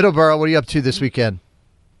 Angela's from Middleborough. What are you up to this weekend?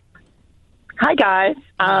 Hi, guys.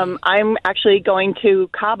 I'm actually going to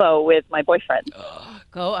Cabo with my boyfriend.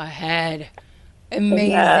 Go ahead.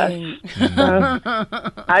 Amazing.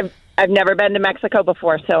 I've never been to Mexico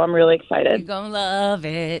before, so I'm really excited. You're going to love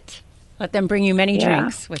it. Let them bring you many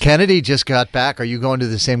drinks. Kennedy just got back. Are you going to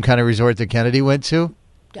the same kind of resort that Kennedy went to?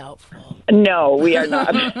 Doubtful. No, we are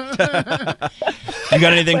not. You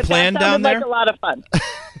got anything planned down there? Like a lot of fun.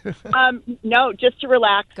 No, just to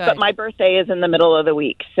relax. Good. But my birthday is in the middle of the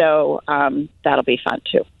week, so that'll be fun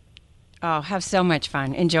too. Oh, have so much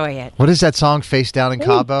fun. Enjoy it. What is that song, Face Down in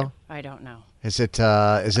Cabo? I don't know. Is it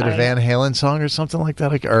a Van Halen song or something like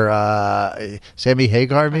that? Or Sammy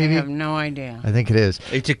Hagar, maybe? I have no idea. I think it is.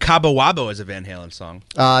 It's a Cabo Wabo is a Van Halen song.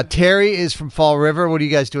 Terry is from Fall River. What are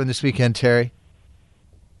you guys doing this weekend, Terry?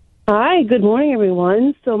 Hi, good morning,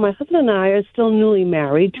 everyone. So my husband and I are still newly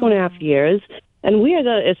married, 2.5 years, and we are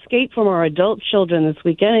going to escape from our adult children this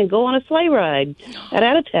weekend and go on a sleigh ride at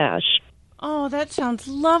Attitash. Oh, that sounds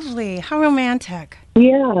lovely. How romantic.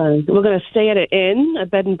 Yeah, we're going to stay at an inn, a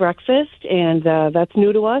bed and breakfast, and that's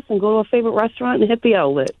new to us, and go to a favorite restaurant and hit the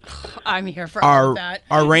outlet. I'm here for all of that.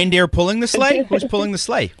 Are reindeer pulling the sleigh? Who's pulling the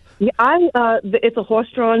sleigh? Yeah, it's a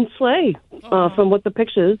horse-drawn sleigh, from what the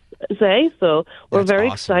pictures say. So we're very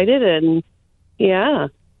excited, and yeah,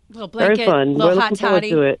 little blanket, very fun. Little we're hot looking forward toddy.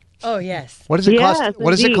 to it. Oh yes. What does it cost? Yes,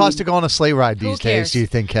 What does it indeed. cost to go on a sleigh ride these days? cares? Do you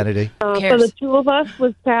think, Kennedy? For the two of us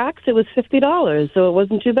with tax, it was $50, so it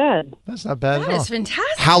wasn't too bad. That's not bad at That all. is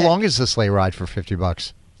fantastic. How long is the sleigh ride for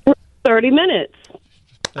 $50? 30 minutes.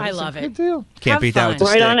 I love it. Good deal. Can't Have beat that fun. with the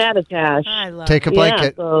Right stick. on Attitash. I love Take a it.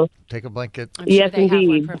 blanket. Yeah, so, Take a blanket. I'm sure yes, they have one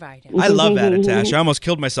indeed. provided. I love Attitash. I almost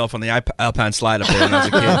killed myself on the Alpine slide up there when I was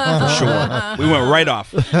a kid, for sure. We went right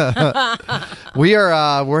off.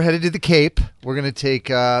 We're headed to the Cape. We're going to take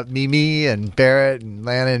Mimi and Barrett and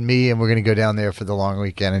Lana and me, and we're going to go down there for the long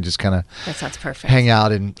weekend and just kind of That sounds perfect. hang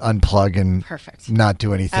out and unplug and Perfect. not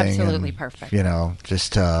do anything. Absolutely and, perfect.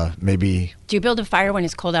 Just maybe. Do you build a fire when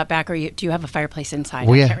it's cold out back, or do you have a fireplace inside?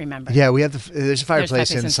 I can't remember. Yeah, we have there's a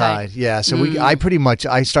fireplace inside. Yeah, so I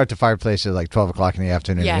start the fireplace at like 12 o'clock in the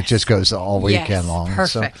afternoon. Yes. It just goes all weekend Yes, long.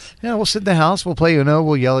 perfect. So, yeah, we'll sit in the house. We'll play Uno.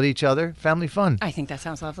 We'll yell at each other. Family fun. I think that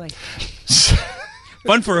sounds lovely.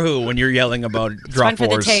 Fun for who when you're yelling about draw Fun for the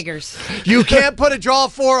fours? Tigers. You can't put a draw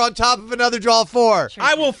 4 on top of another draw 4.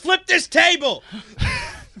 I will flip this table.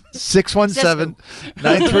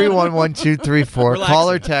 617-931-1234. Call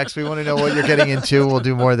or text. We want to know what you're getting into. We'll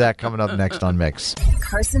do more of that coming up next on Mix.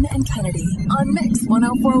 Carson and Kennedy on Mix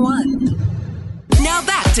 1041. Now Now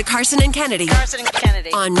back to Carson and Kennedy.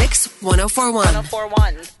 On Mix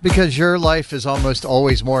 1041. Because your life is almost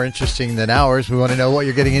always more interesting than ours, we want to know what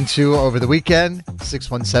you're getting into over the weekend.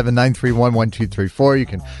 617-931-1234. You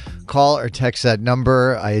can call or text that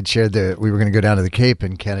number. I had shared that we were going to go down to the Cape,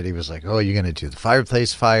 and Kennedy was like, oh, you're going to do the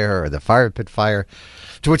fireplace fire or the fire pit fire,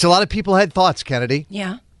 to which a lot of people had thoughts, Kennedy.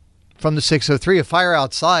 Yeah. From the 603, a fire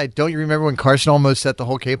outside. Don't you remember when Carson almost set the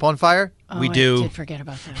whole Cape on fire? Oh, we do. I did forget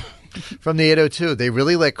about that. From the 802, they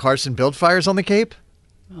really let Carson build fires on the Cape?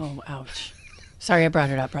 Oh, ouch. Sorry I brought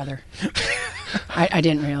it up, brother. I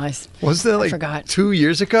didn't realize. Wasn't that like I forgot. 2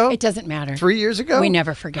 years ago? It doesn't matter. 3 years ago? We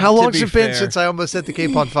never forget. How long has To it be been fair. since I almost set the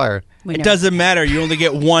Cape on fire? It doesn't matter. You only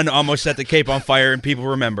get one almost set the Cape on fire and people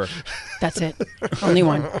remember. That's it. Only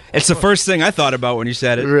one. It's the first thing I thought about when you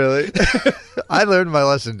said it. Really? I learned my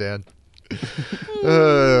lesson, Dan.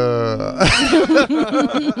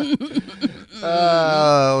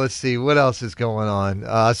 Let's see. What else is going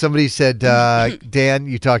on? Somebody said, Dan,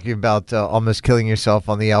 you talking about almost killing yourself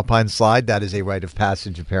on the Alpine slide. That is a rite of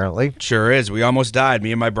passage, apparently. Sure is. We almost died.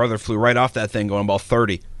 Me and my brother flew right off that thing going about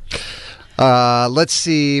 30. Let's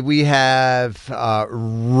see. We have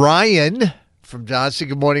Ryan from Johnson.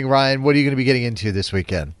 Good morning, Ryan. What are you going to be getting into this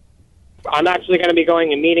weekend? I'm actually going to be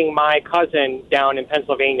going and meeting my cousin down in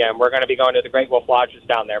Pennsylvania, and we're going to be going to the Great Wolf Lodges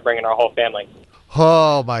down there, bringing our whole family.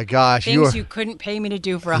 Oh, my gosh. Things you couldn't pay me to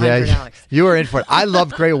do for $100, Alex. You were in for it. I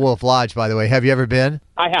love Great Wolf Lodge, by the way. Have you ever been?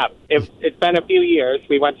 I have. It's been a few years.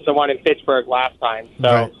 We went to the one in Fitchburg last time,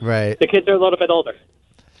 so right. The kids are a little bit older.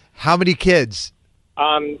 How many kids?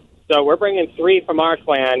 So we're bringing 3 from our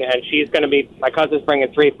clan, and my cousin's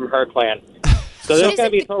bringing 3 from her clan. So there's going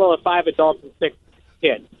to be a total of 5 adults and 6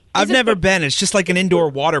 kids. I've never been. It's just like an indoor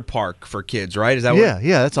water park for kids, right? Is that what?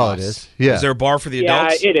 Yeah, that's all it is. Yeah. Is there a bar for the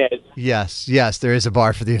adults? Yeah, it is. Yes, there is a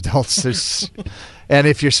bar for the adults. And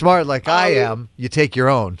if you're smart like I am, you take your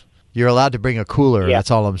own. You're allowed to bring a cooler. Yeah.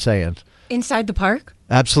 That's all I'm saying. Inside the park?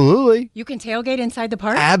 Absolutely. You can tailgate inside the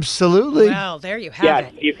park? Absolutely. Well, there you have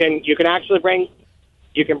it. You can actually bring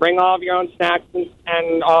all of your own snacks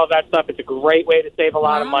and all of that stuff. It's a great way to save a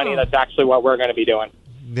lot of money. That's actually what we're going to be doing.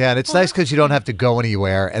 Yeah, and it's nice because you don't have to go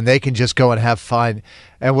anywhere, and they can just go and have fun.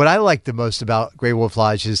 And what I like the most about Great Wolf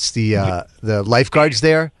Lodge is the lifeguards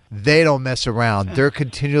there. They don't mess around. They're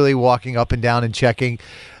continually walking up and down and checking.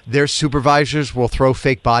 Their supervisors will throw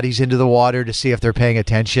fake bodies into the water to see if they're paying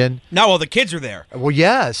attention. No, well, the kids are there. Well,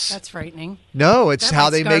 yes. That's frightening. No, it's That how might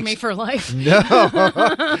they scar make me for life. No.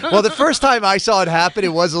 Well, the first time I saw it happen,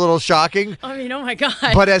 it was a little shocking. I mean, oh my God.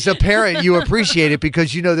 But as a parent, you appreciate it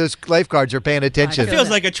because you know those lifeguards are paying attention. It feels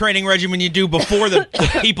like a training regimen you do before the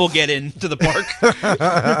people get into the park.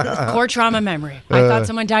 Core trauma memory. I thought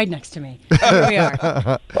someone died next to me. Here we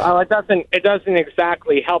are. Well, it doesn't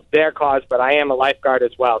exactly help their cause, but I am a lifeguard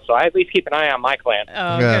as well, so I at least keep an eye on my clan.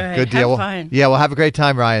 Oh, Yeah, good deal. Have fun. Yeah, well, have a great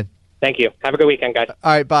time, Ryan. Thank you. Have a good weekend, guys.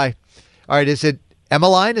 All right, bye. All right, is it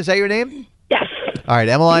Emmeline? Is that your name? Yes. All right,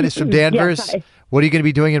 Emmeline is from Danvers. Yes, hi. What are you going to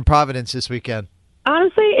be doing in Providence this weekend?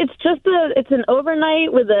 Honestly, it's an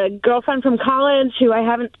overnight with a girlfriend from college who I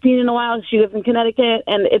haven't seen in a while. She lives in Connecticut,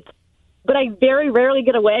 but I very rarely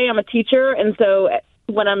get away. I'm a teacher, and so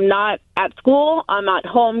when I'm not at school, I'm at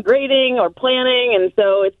home grading or planning, and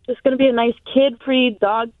so it's just going to be a nice kid-free,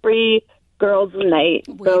 dog-free girls' night.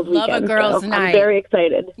 Girls' love a weekend. girls' So night. I'm very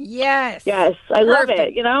excited. Yes. Yes, I love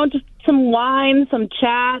it. Just some wine, some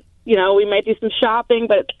chat. We might do some shopping,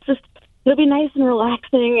 but it'll be nice and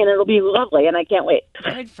relaxing, and it'll be lovely, and I can't wait.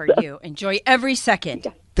 Good for you. Enjoy every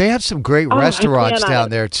second. They have some great restaurants down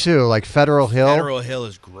there, too, like Federal Hill. Federal Hill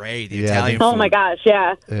is great. The Italian food. Oh, my gosh,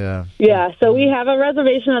 yeah. Yeah. Yeah, so we have a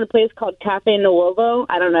reservation at a place called Cafe Nuovo.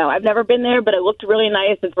 I don't know. I've never been there, but it looked really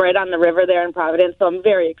nice. It's right on the river there in Providence, so I'm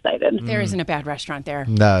very excited. There isn't a bad restaurant there.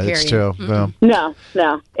 No, it's true. No.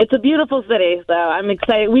 It's a beautiful city, so I'm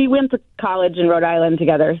excited. We went to college in Rhode Island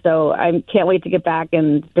together, so I can't wait to get back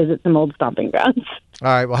and visit some old stomping grounds. All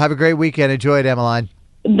right, well, have a great weekend. Enjoy it, Emmeline.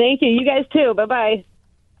 Thank you. You guys, too. Bye-bye.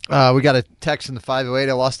 We got a text in the 508.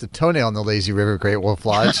 I lost a toenail in the Lazy River Great Wolf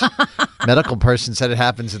Lodge. Medical person said it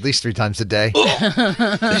happens at least 3 times a day.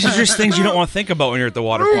 These are just things you don't want to think about when you're at the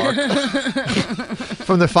water park.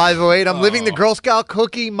 From the 508, I'm living the Girl Scout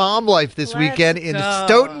cookie mom life this weekend in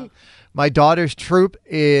Stoughton. My daughter's troop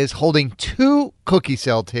is holding 2 cookie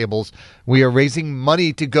sale tables. We are raising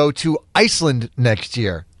money to go to Iceland next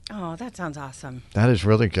year. Oh, that sounds awesome. That is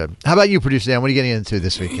really good. How about you, producer Dan? What are you getting into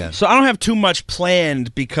this weekend? So I don't have too much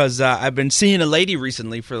planned because I've been seeing a lady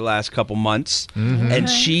recently for the last couple months, and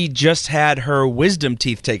she just had her wisdom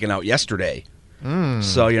teeth taken out yesterday.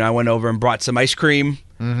 So, I went over and brought some ice cream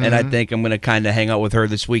and I think I'm going to kind of hang out with her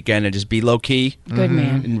this weekend and just be low key. Good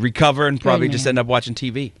man. And recover and probably Good just man. end up watching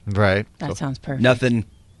TV. Right. That sounds perfect. Nothing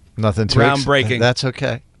too groundbreaking. That's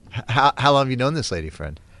okay. How long have you known this lady,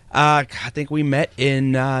 friend? I think we met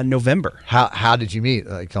in November. How did you meet?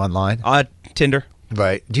 Like online? Tinder.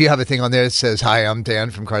 Right. Do you have a thing on there that says, "Hi, I'm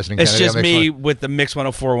Dan from Carson and It's Kennedy"? just me with the Mix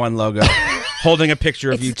 1041 logo, holding a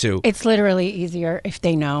picture of you two. It's literally easier if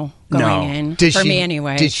they know going in. For me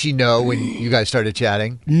anyway. Did she know when you guys started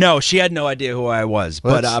chatting? No, she had no idea who I was.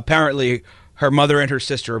 But apparently, her mother and her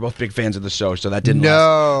sister are both big fans of the show, so that didn't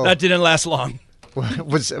last. That didn't last long.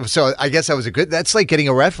 So I guess that was that's like getting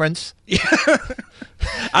a reference.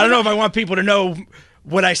 I don't know if I want people to know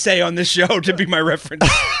what I say on this show to be my reference.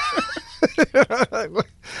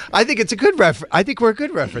 I think it's a good reference. I think we're a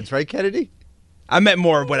good reference, right, Kennedy? I meant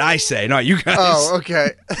more of what I say, not you guys. Oh,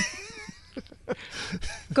 okay.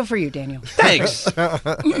 Good for you, Daniel. Thanks.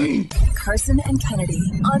 Carson and Kennedy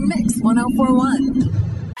on Mix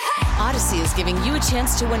 1041. Odyssey is giving you a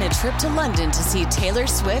chance to win a trip to London to see Taylor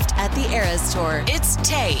Swift at the Eras Tour. It's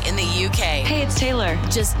Tay in the UK. Hey, it's Taylor.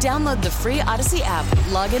 Just download the free Odyssey app,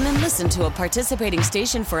 log in and listen to a participating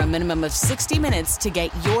station for a minimum of 60 minutes to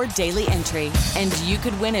get your daily entry. And you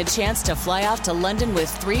could win a chance to fly off to London with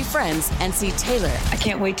 3 friends and see Taylor. I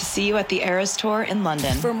can't wait to see you at the Eras Tour in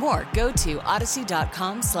London. For more, go to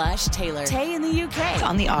odyssey.com/Taylor. Tay in the UK. It's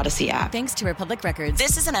on the Odyssey app. Thanks to Republic Records.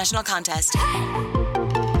 This is a national contest.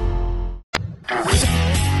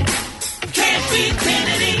 Can't beat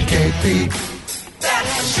Kennedy. Can't beat.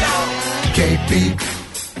 That's the show. Can't beat.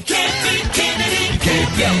 Can't beat Kennedy. Can't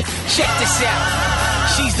beat. Check this out.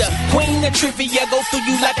 She's the queen of trivia. Go through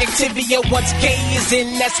you like Activia. Once gay is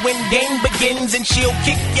in, that's when game begins. And she'll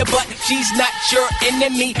kick your butt. She's not your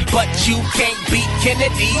enemy, but you can't beat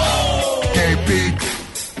Kennedy. Whoa. Can't beat.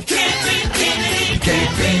 Can't beat Kennedy.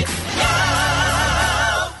 Can't beat.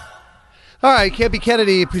 All right, Can't Be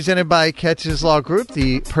Kennedy, presented by Catches Law Group,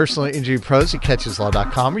 the personal injury pros at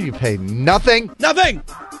catcheslaw.com, where you pay nothing. Nothing!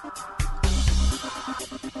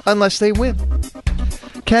 Unless they win.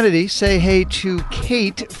 Kennedy, say hey to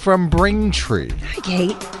Kate from Braintree. Hi,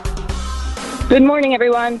 Kate. Good morning,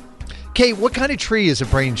 everyone. Kate, what kind of tree is a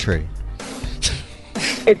Braintree?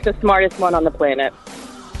 It's the smartest one on the planet.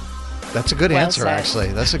 That's a good answer, actually.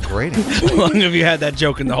 That's a great answer. How long have you had that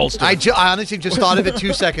joke in the holster? I honestly just thought of it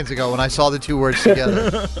 2 seconds ago when I saw the two words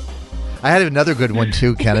together. I had another good one,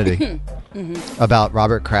 too, Kennedy, about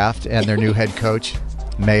Robert Kraft and their new head coach,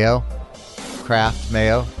 Mayo. Kraft,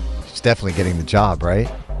 Mayo. He's definitely getting the job,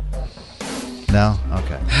 right? No?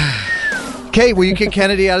 Okay. Kate, will you kick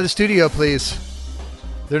Kennedy out of the studio, please?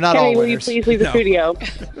 They're not Kenny, all will you winners. please leave the studio?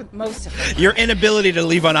 Most of it. Your inability to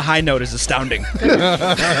leave on a high note is astounding. All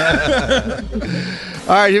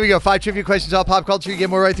right, here we go. 5 trivia questions, all pop culture. You get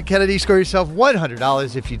more right than Kennedy. Score yourself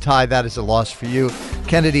 $100. If you tie, that is a loss for you.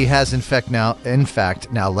 Kennedy has, in fact, now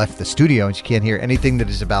left the studio, and she can't hear anything that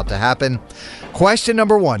is about to happen. Question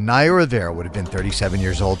number 1. Naya Rivera would have been 37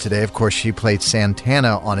 years old today. Of course, she played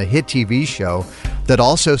Santana on a hit TV show that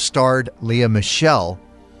also starred Lea Michele.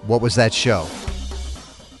 What was that show?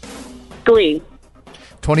 Glee.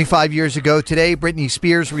 25 years ago today, Britney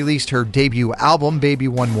Spears released her debut album, Baby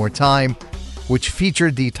One More Time, which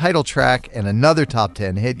featured the title track and another top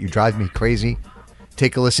 10 hit, You Drive Me Crazy.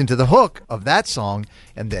 Take a listen to the hook of that song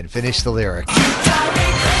and then finish the lyric.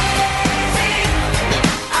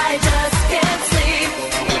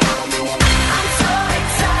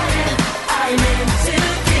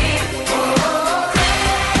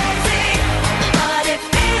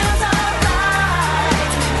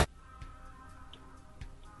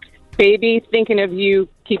 Baby, thinking of you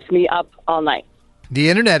keeps me up all night. The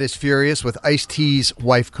internet is furious with Ice-T's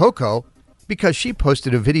wife, Coco, because she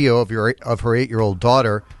posted a video of her 8-year-old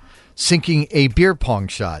daughter sinking a beer pong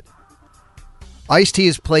shot. Ice-T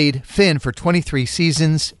has played Finn for 23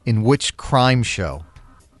 seasons in which crime show?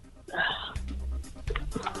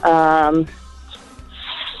 Law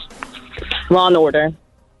and Order.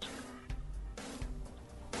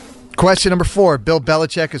 Question number 4. Bill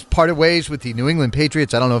Belichick has parted ways with the New England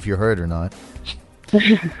Patriots. I don't know if you heard or not.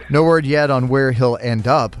 No word yet on where he'll end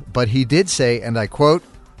up, but he did say, and I quote,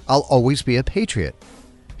 "I'll always be a Patriot."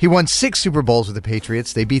 He won 6 Super Bowls with the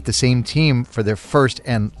Patriots. They beat the same team for their first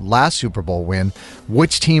and last Super Bowl win.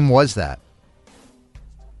 Which team was that?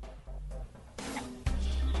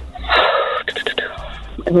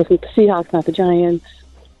 It was with the Seahawks, not the Giants.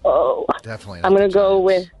 Oh, definitely. I'm going to go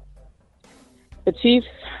with the Chiefs.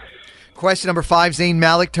 Question number 5. Zayn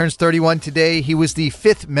Malik turns 31 today. He was the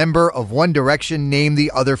 5th member of One Direction. Name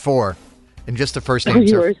the other 4. And just the first names.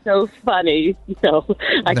 You are so funny. No,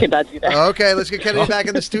 I cannot do that. Okay, let's get Kennedy back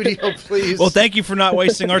in the studio, please. Well, thank you for not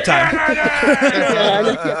wasting our time.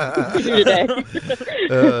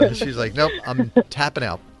 She's like, nope, I'm tapping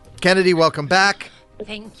out. Kennedy, welcome back.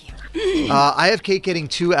 Thank you. I have Kate getting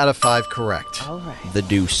 2 out of 5 correct. All right. The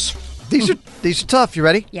deuce. These are tough. You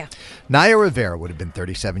ready? Yeah. Naya Rivera would have been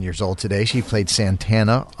 37 years old today. She played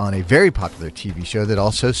Santana on a very popular TV show that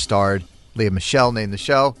also starred Leah Michele. Name the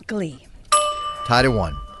show. Glee. Tied at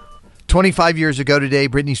 1. 25 years ago today,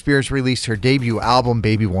 Britney Spears released her debut album,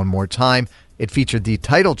 Baby One More Time. It featured the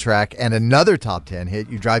title track and another top 10 hit,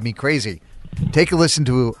 You Drive Me Crazy. Take a listen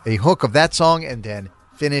to a hook of that song and then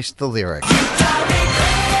finish the lyric.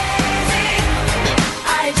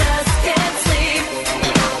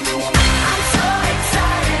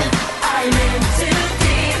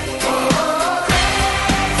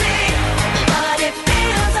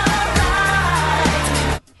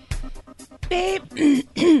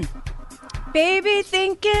 Baby,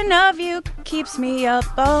 thinking of you keeps me up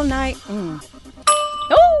all night. Oh!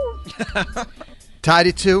 Tied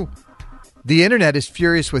at 2. The internet is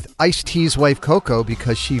furious with Ice-T's wife Coco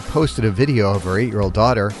because she posted a video of her 8-year-old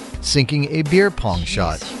daughter sinking a beer pong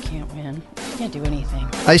shot. You can't win. You can't do anything.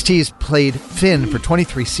 Ice-T has played Finn for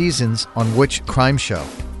 23 seasons on which crime show?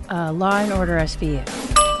 Law and Order SVU.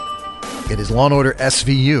 It is Law and Order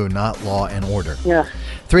SVU, not Law and Order. Yeah.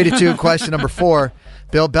 3-2. Question number 4.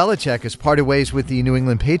 Bill Belichick has parted ways with the New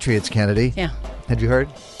England Patriots, Kennedy. Yeah. Had you heard?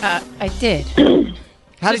 I did.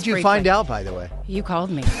 How did you find out, by the way? You called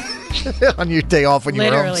me. On your day off when you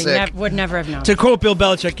were homesick. Literally, would never have known. To quote Bill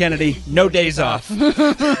Belichick, Kennedy, no days off.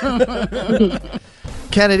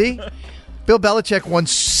 Kennedy, Bill Belichick won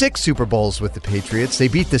 6 Super Bowls with the Patriots. They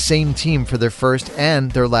beat the same team for their first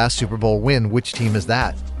and their last Super Bowl win. Which team is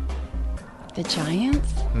that? The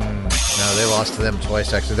Giants? No, they lost to them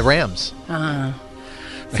twice, actually. The Rams. I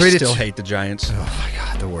still hate the Giants. Oh, my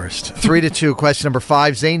God, the worst. 3-2. Question number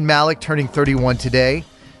 5. Zayn Malik turning 31 today.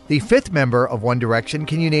 The 5th member of One Direction.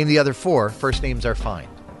 Can you name the other 4? First names are fine.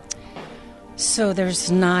 So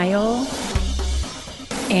there's Niall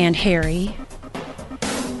and Harry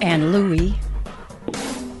and Louis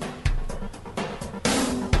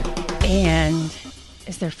and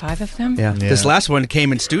is there 5 of them? Yeah. This last one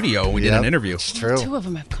came in studio. We did an interview. It's true. 2 of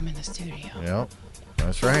them have come in the studio. Yep.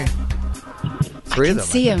 That's right. 3 of them.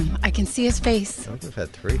 See him. I can see his face. I think we've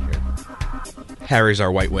had 3 here. Harry's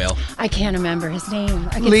our white whale. I can't remember his name.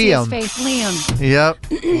 I can Liam. see his face. Liam. Yep.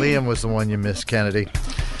 Liam was the one you missed, Kennedy.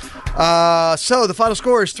 So the final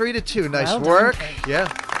score is 3-2. Nice Well work. done,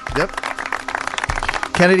 Yeah. Yep.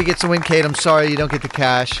 Kennedy gets the win. Kate, I'm sorry you don't get the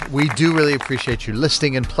cash. We do really appreciate you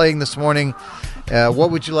listening and playing this morning.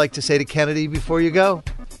 What would you like to say to Kennedy before you go?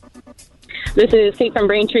 This is Kate from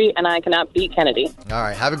Braintree, and I cannot beat Kennedy. All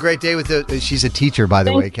right. Have a great day with the. She's a teacher, by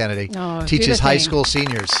the way, Kennedy. Oh, do Teaches the high thing. school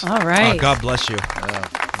seniors. All right. Oh, God bless you.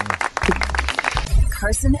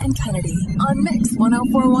 Carson and Kennedy on Mix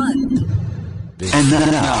 104.1. And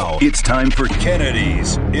now it's time for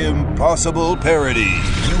Kennedy's Impossible Parodies.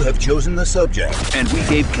 You have chosen the subject, and we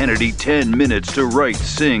gave Kennedy 10 minutes to write,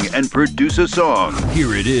 sing, and produce a song.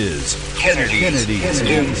 Here it is.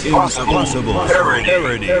 Kennedy's Impossible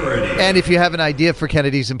Parody. And if you have an idea for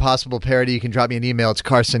Kennedy's Impossible Parody, you can drop me an email. It's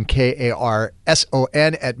Carson, Karson,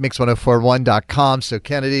 at mix1041.com. So,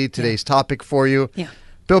 Kennedy, today's topic for you. Yeah.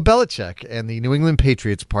 Bill Belichick and the New England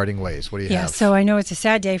Patriots parting ways. What do you have? So I know it's a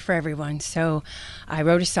sad day for everyone. So I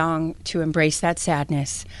wrote a song to embrace that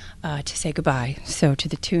sadness, to say goodbye. So to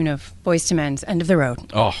the tune of Boyz II Men's End of the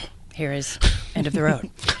Road. Oh. Here is End of the Road.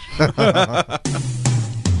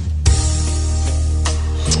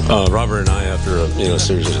 Robert and I, after a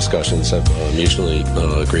series of discussions, have mutually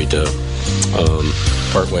agreed to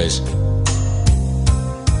part ways.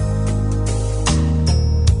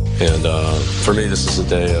 And for me, this is a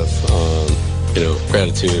day of,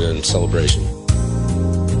 gratitude and celebration.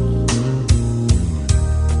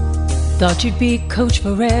 Thought you'd be coach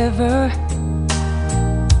forever.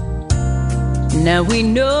 Now we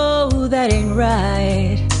know that ain't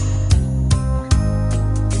right.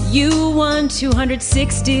 You won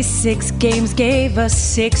 266 games, gave us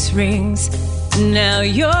 6 rings. Now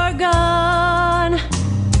you're gone.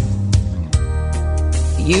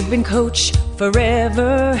 You've been coach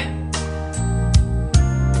forever.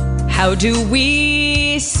 How do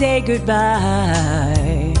we say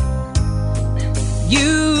goodbye?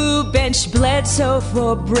 You benched Bledsoe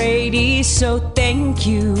for Brady, so thank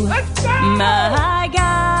you, my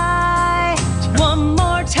guy. One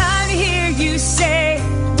more time to hear you say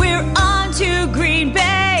we're on to Green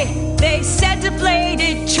Bay. They said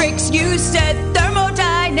deflated tricks, you said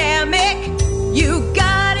thermodynamic. You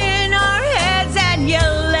got in our head.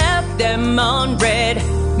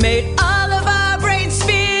 made all of our brains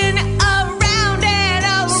spin around and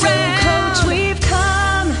around. So, Coach, we've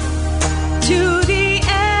come to the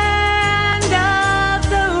end of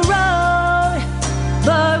the road,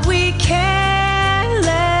 but we can't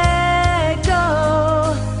let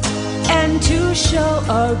go. And to show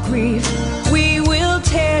our grief, we will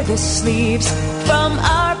tear the sleeves from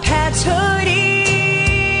our pants'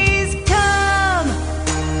 hoodies. Come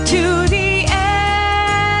to the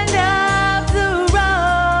end of the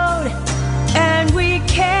road, and we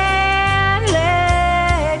can't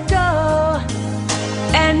let go.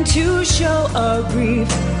 And to show our grief,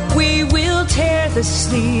 we will tear the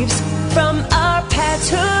sleeves from our pants'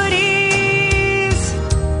 hoodies.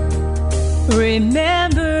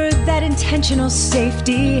 Remember that intentional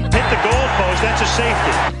safety. Hit the goalpost, that's a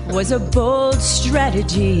safety. Was a bold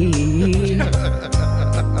strategy.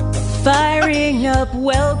 Firing up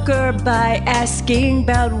Welker by asking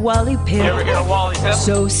about Wally Pipp. Here we go, Wally Pipp.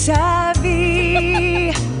 So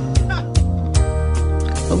savvy.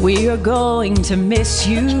 We are going to miss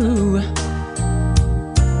you.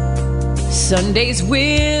 Sundays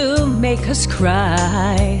will make us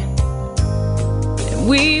cry.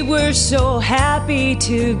 We were so happy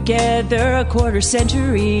together, a quarter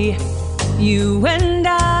century, you and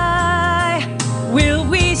I. Will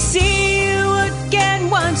we see you again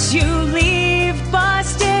once you leave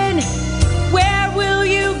Boston? Where will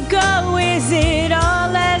you go? Is it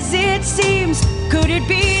all as it seems? Could it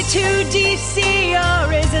be to DC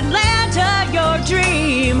or is Atlanta your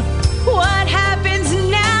dream? What happens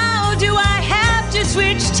now? Do I have to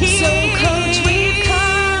switch teams? So, Coach, we've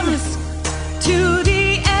come to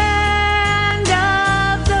the end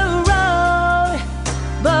of the road,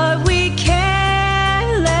 but we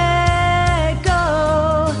can't let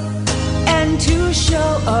go. And to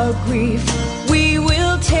show our grief, we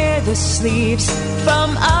will tear the sleeves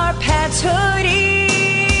from our pants' hoodies.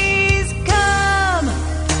 Come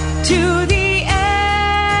to the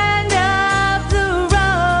end of the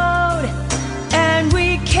road, and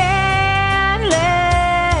we can't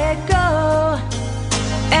let go.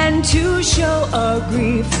 And to show our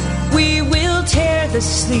grief, we will tear the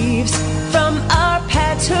sleeves from our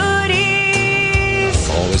pants' hoodies.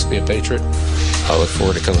 I'll always be a Patriot. I look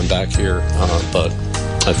forward to coming back here, but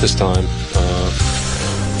at this time,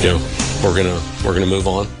 we're gonna move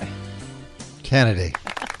on. Kennedy.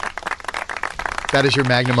 That is your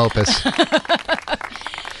magnum opus. Not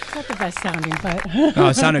the best sounding, but Oh,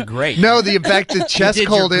 it sounded great. No, the fact the chest did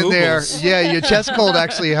cold your in there. Googles. Yeah, your chest cold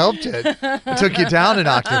actually helped it. It took you down an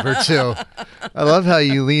octave or two. I love how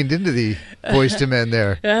you leaned into the Boyz II Men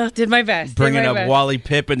there. did my best. Bringing up Wally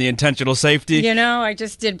Pipp and the intentional safety. You know, I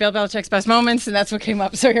just did Bill Belichick's best moments, and that's what came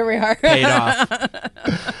up. So here we are. Paid off.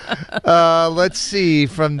 Let's see,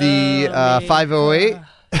 from the 508.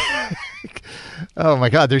 Oh, my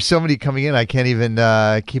God. There's so many coming in. I can't even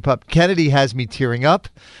keep up. Kennedy has me tearing up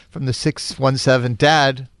from the 617.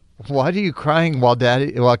 Dad, why are you crying while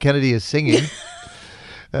Kennedy is singing?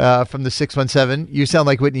 From the 617. You sound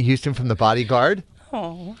like Whitney Houston from The Bodyguard.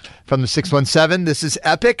 Oh. From the 617. This is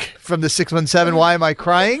epic. From the 617. Why am I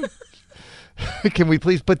crying? Can we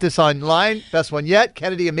please put this online? Best one yet.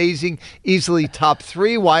 Kennedy, amazing. Easily top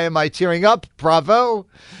 3. Why am I tearing up? Bravo.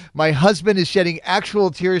 My husband is shedding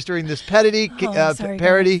actual tears during this parody. Guys.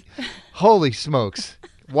 Holy smokes.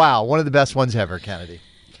 Wow. One of the best ones ever, Kennedy.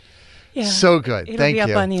 Yeah. So good. It'll Thank be you.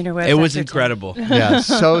 up on the interwebs. It was after incredible. Yeah,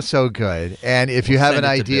 so good. And if you have an Send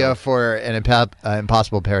it to idea Bill. for an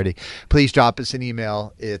impossible parody, please drop us an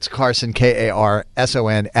email. It's Carson,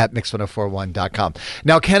 Karson, at mix1041.com.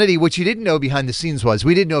 Now, Kennedy, what you didn't know behind the scenes was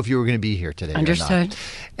we didn't know if you were going to be here today. Understood. Or not.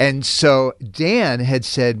 And so Dan had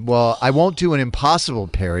said, well, I won't do an impossible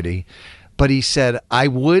parody, but he said, I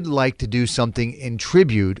would like to do something in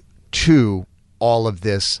tribute to all of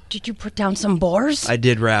this. Did you put down some boars? I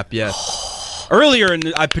did rap, yes. Earlier,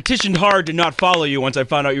 I petitioned hard to not follow you once I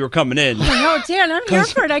found out you were coming in. Oh, no, Dan, I'm here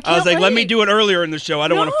for it. I can't I was like, wait. let me do it earlier in the show. I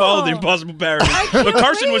don't want to follow the impossible parody. But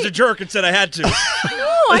Carson was a jerk and said I had to. No,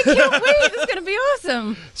 I can't wait. This is going to be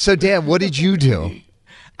awesome. So, Dan, what did you do?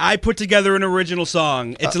 I put together an original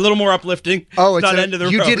song. It's a little more uplifting. Oh, it's not end of the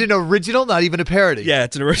road. You did an original, not even a parody? Yeah,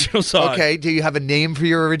 it's an original song. Okay, do you have a name for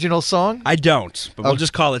your original song? I don't, but we'll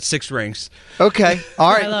just call it Six Rings. Okay,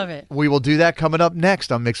 all right. I love it. We will do that coming up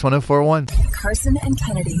next on Mix 1041. Carson and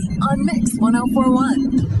Kennedy on Mix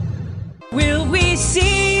 1041. Will we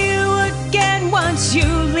see you again once you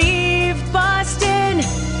leave Boston?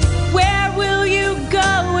 Where will you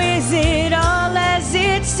go? Is it all as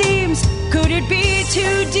it seems? Could it be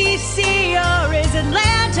to DC or is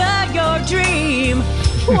Atlanta your dream?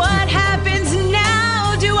 What happens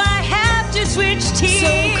now? Do I have to switch teams? So,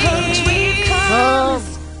 Coach, we've come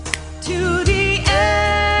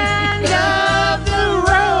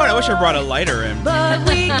brought a lighter in. But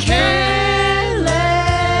we can't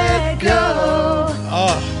let go.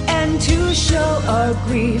 Oh. And to show our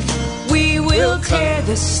grief, we will tear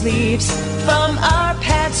the sleeves from our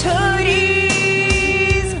pants'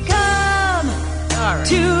 hoodies. Come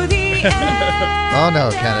to the end. Oh, no,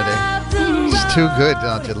 Kennedy. It's too good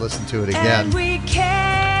not to listen to it again.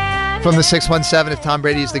 From the 617, if Tom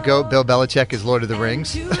Brady is the GOAT, Bill Belichick is Lord of the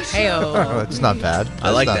Rings. Hey-oh. It's not bad. I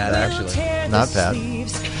like that, actually. Not bad.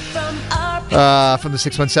 From the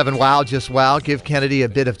 617, wow, just wow. Give Kennedy a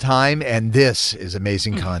bit of time, and this is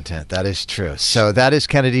amazing content. That is true. So that is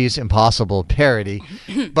Kennedy's Impossible parody.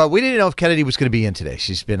 But we didn't know if Kennedy was going to be in today.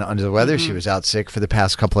 She's been under the weather. She was out sick for the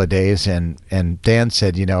past couple of days, and Dan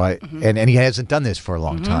said, and he hasn't done this for a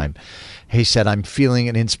long time. He said, I'm feeling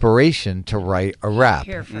an inspiration to write a rap.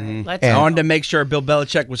 Here for it. Let's I go. wanted to make sure Bill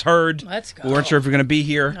Belichick was heard. Let's go. We weren't sure if we were going to be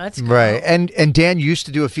here. Let's go. Right. And Dan used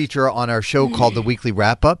to do a feature on our show called The Weekly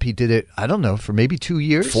Wrap-Up. He did it, I don't know, for maybe 2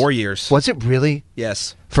 years? 4 years. Was it really?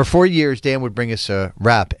 Yes. For 4 years, Dan would bring us a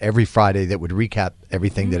rap every Friday that would recap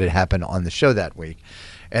everything that had happened on the show that week.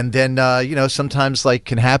 And then, sometimes like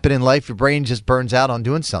can happen in life, your brain just burns out on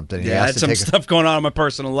doing something. Yeah, I had some stuff going on in my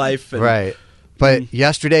personal life. And right. But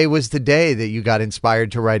yesterday was the day that you got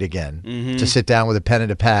inspired to write again, to sit down with a pen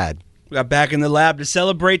and a pad. We got back in the lab to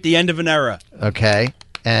celebrate the end of an era. Okay.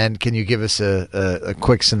 And can you give us a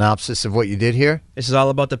quick synopsis of what you did here? This is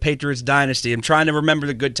all about the Patriots dynasty. I'm trying to remember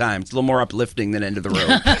the good times. It's a little more uplifting than End of the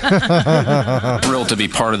Road. Thrilled to be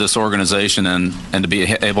part of this organization and to be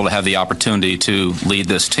able to have the opportunity to lead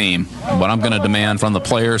this team. What I'm going to demand from the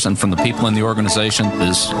players and from the people in the organization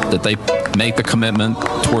is that they make the commitment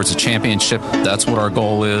towards a championship. That's what our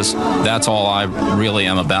goal is. That's all I really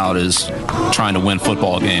am about, is trying to win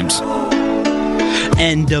football games.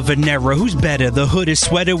 End of an era. Who's better? The hooded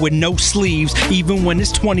sweater with no sleeves, even when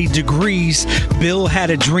it's 20 degrees. Bill had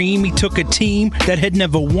a dream. He took a team that had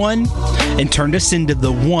never won and turned us into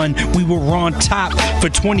the one. We were on top for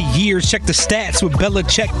 20 years. Check the stats with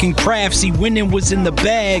Belichick and Kraft. See, winning was in the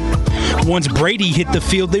bag. Once Brady hit the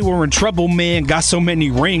field, they were in trouble, man. Got so many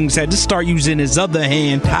rings, had to start using his other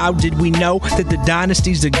hand. How did we know that the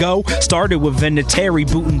dynasties to go started with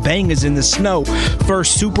Vinatieri booting bangers in the snow?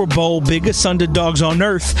 First Super Bowl, biggest underdogs on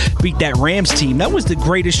earth, beat that Rams team. That was the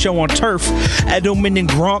greatest show on turf. Edelman and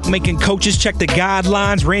Gronk making coaches check the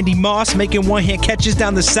guidelines. Randy Moss making one-hand catches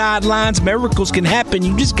down the sidelines. Miracles can happen.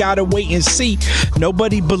 You just gotta wait and see.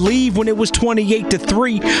 Nobody believed when it was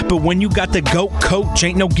 28-3, but when you got the GOAT coach,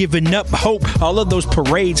 ain't no giving up hope. All of those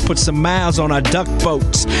parades put some miles on our duck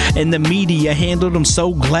boats, and the media handled them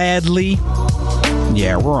so gladly.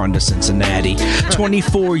 Yeah, we're on to Cincinnati.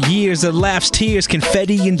 24 years of laughs, tears,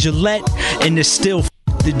 confetti, and Gillette, and it's still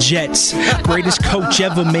the Jets. Greatest coach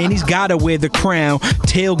ever, man. He's gotta wear the crown.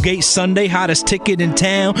 Tailgate Sunday, hottest ticket in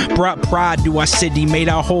town. Brought pride to our city, made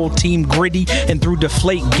our whole team gritty. And through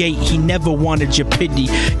Deflate Gate, he never wanted your pity.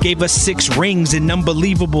 Gave us 6 rings and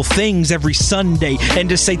unbelievable things every Sunday. And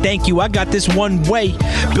to say thank you, I got this one way.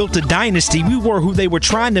 Built a dynasty. We were who they were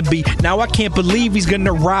trying to be. Now I can't believe he's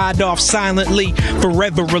gonna ride off silently.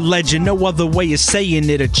 Forever a legend. No other way of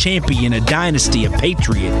saying it. A champion, a dynasty, a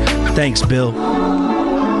patriot. Thanks, Bill.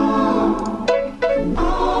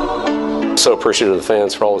 So appreciative of the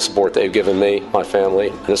fans for all the support they've given me, my family,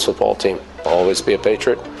 and this football team. I'll always be a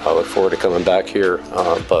Patriot. I look forward to coming back here,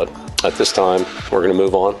 but at this time, we're going to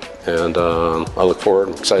move on, and I look forward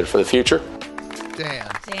and excited for the future. Dan.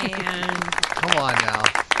 Come on now.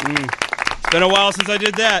 It's been a while since I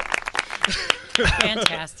did that.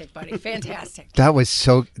 Fantastic, buddy. Fantastic. That was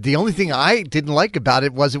so... The only thing I didn't like about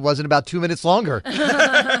it was it wasn't about 2 minutes longer.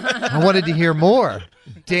 I wanted to hear more.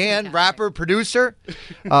 Dan, rapper, producer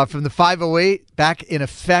from the 508, back in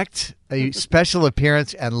effect, a special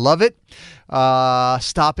appearance, and love it.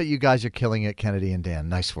 Stop it. You guys are killing it, Kennedy and Dan.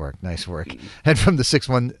 Nice work. And from the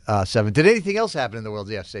 617, did anything else happen in the world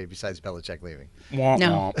yesterday besides Belichick leaving?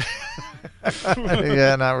 No.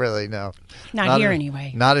 Yeah, not really, no. Not here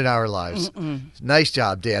anyway. Not in our lives. Nice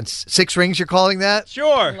job, Dan. 6 rings, you're calling that?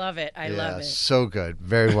 Sure. Love it. I love it. So good.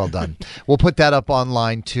 Very well done. We'll put that up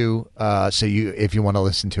online, too, so if you want to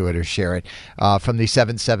listen to it or share it. From the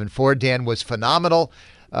 774, Dan was phenomenal.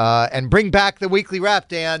 And bring back the weekly rap,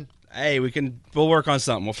 Dan. Hey, we'll work on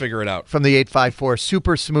something. We'll figure it out. From the 854,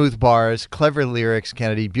 super smooth bars, clever lyrics,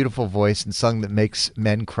 Kennedy, beautiful voice, and song that makes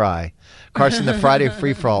men cry. Carson, the Friday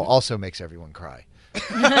free-for-all also makes everyone cry.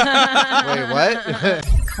 Wait, what?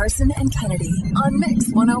 Carson and Kennedy on Mix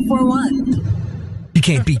 104.1. You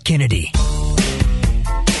can't beat Kennedy.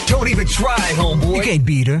 Don't even try, homeboy. You can't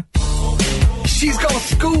beat her. She's gonna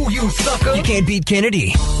school you, sucker. You can't beat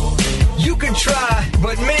Kennedy. You can try,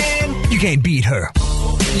 but man, you can't beat her.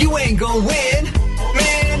 You ain't gonna win,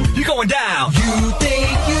 man. You're going down. You think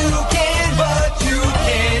you can, but you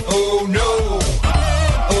can't. Oh no.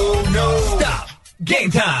 Oh no. Stop. Game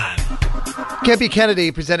time. Can't Be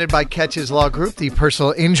Kennedy, presented by Catches Law Group, the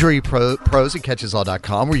personal injury pros at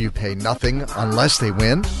catcheslaw.com, where you pay nothing unless they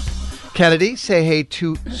win. Kennedy, say hey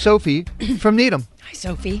to Sophie from Needham. Hi,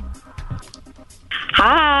 Sophie.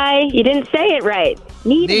 Hi. You didn't say it right.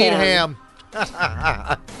 Needham.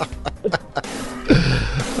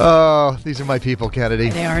 Oh, these are my people, Kennedy.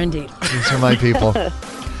 They are indeed. These are my people.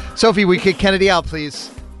 Sophie, we kick Kennedy out,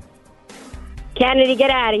 please. Kennedy,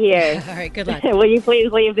 get out of here. All right, good luck. Will you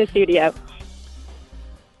please leave the studio?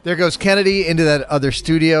 There goes Kennedy into that other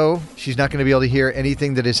studio. She's not going to be able to hear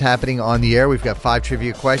anything that is happening on the air. We've got 5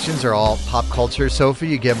 trivia questions. They're all pop culture. Sophie,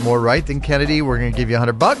 you get more right than Kennedy. We're going to give you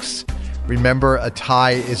 $100. Remember, a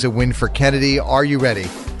tie is a win for Kennedy. Are you ready?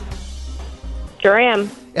 Sure am.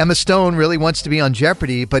 Emma Stone really wants to be on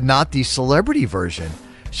Jeopardy, but not the celebrity version.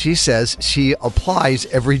 She says she applies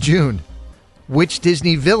every June. Which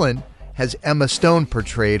Disney villain has Emma Stone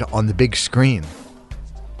portrayed on the big screen?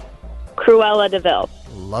 Cruella de Vil.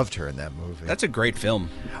 Loved her in that movie. That's a great film.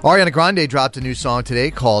 Ariana Grande dropped a new song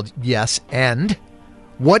today called Yes and.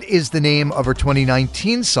 What is the name of her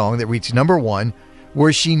 2019 song that reached number 1,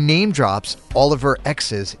 where she name drops all of her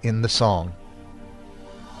exes in the song?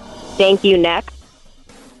 Thank you, next.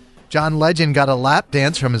 John Legend got a lap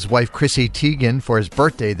dance from his wife Chrissy Teigen for his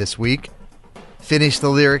birthday this week. Finished the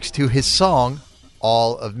lyrics to his song,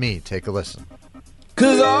 All of Me. Take a listen.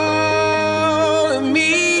 'Cause all of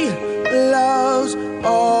me loves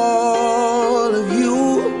all of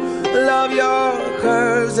you. Love your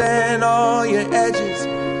curves and all your edges.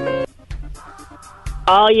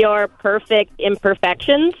 All your perfect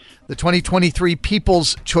imperfections. The 2023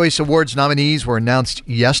 People's Choice Awards nominees were announced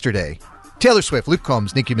yesterday. Taylor Swift, Luke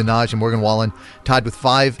Combs, Nicki Minaj, and Morgan Wallen tied with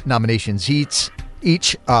 5 nominations each.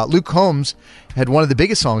 Luke Combs had one of the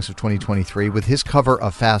biggest songs of 2023 with his cover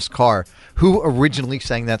of Fast Car. Who originally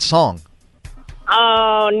sang that song?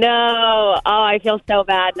 Oh, no. Oh, I feel so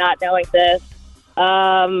bad not knowing this.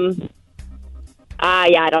 I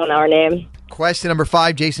don't know her name. Question number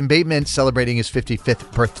 5, Jason Bateman celebrating his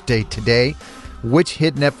 55th birthday today. Which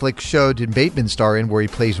hit Netflix show did Bateman star in where he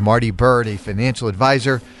plays Marty Bird, a financial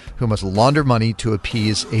advisor who must launder money to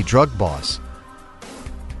appease a drug boss?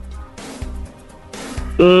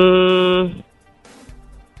 I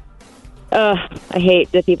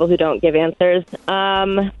hate the people who don't give answers.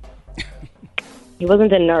 He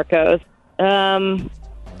wasn't in Narcos.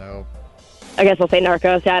 No. I guess I'll say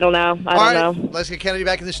Narcos. I don't know. I don't know. Let's get Kennedy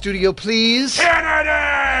back in the studio, please. Kennedy!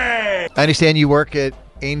 I understand you work at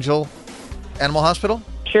Angel Animal Hospital?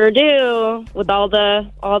 Sure do. With all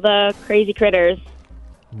the crazy critters.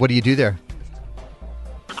 What do you do there?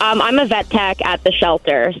 I'm a vet tech at the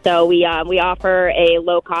shelter. So we offer a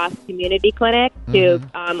low-cost community clinic to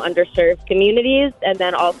underserved communities and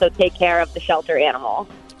then also take care of the shelter animals.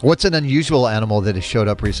 What's an unusual animal that has showed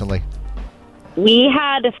up recently? We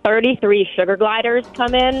had 33 sugar gliders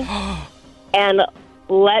come in, and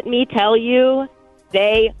let me tell you,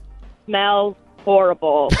 they smell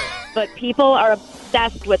horrible. But people are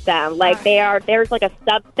obsessed with them. Like there's like a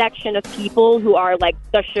subsection of people who are like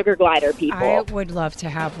the sugar glider people. I would love to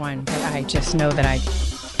have one, but I just know that I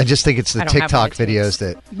just think it's the TikTok videos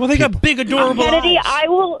that. Well, they got big, adorable Kennedy, eyes.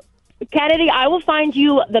 I will find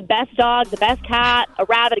you the best dog, the best cat, a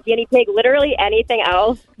rabbit, a guinea pig, literally anything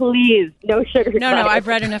else. Please, no sugar. No, I've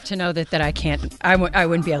read enough to know that I can't. I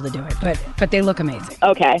wouldn't be able to do it, but they look amazing.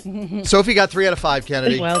 Okay. Sophie got 3 out of 5,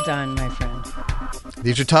 Kennedy. Well done, my friend.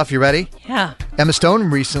 These are tough. You ready? Yeah. Emma Stone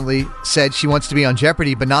recently said she wants to be on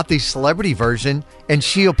Jeopardy, but not the celebrity version, and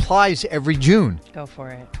she applies every June. Go for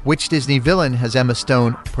it. Which Disney villain has Emma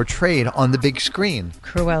Stone portrayed on the big screen?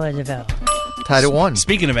 Cruella de Vil. Tied at 1.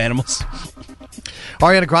 Speaking of animals.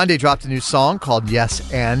 Ariana Grande dropped a new song called Yes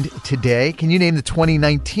and today. Can you name the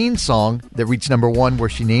 2019 song that reached number 1 where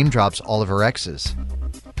she name drops all of her exes?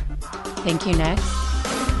 Thank you, next.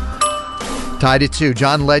 Tied at 2.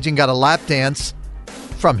 John Legend got a lap dance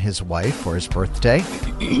from his wife for his birthday.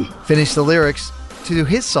 Finished the lyrics to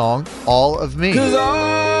his song, All of Me. 'Cause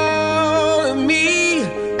all of me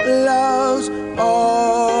loves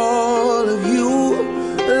all of you.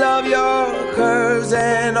 Love your curves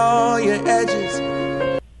and all your edges.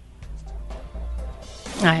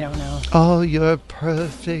 I don't know. All your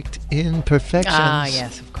perfect imperfections. Ah,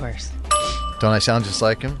 yes, of course. Don't I sound just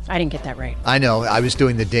like him? I didn't get that right. I know. I was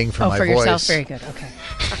doing the ding for my for voice. Yourself? Very good. Okay.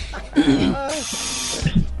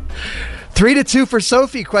 3-2 for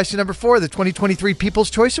Sophie. Question number 4. The 2023 People's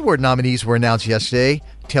Choice Award nominees were announced yesterday.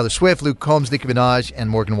 Taylor Swift, Luke Combs, Nicki Minaj, and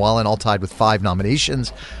Morgan Wallen all tied with 5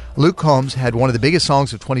 nominations. Luke Combs had one of the biggest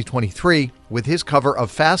songs of 2023 with his cover of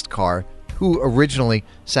Fast Car. Who originally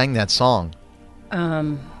sang that song?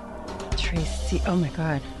 Tracy. Oh, my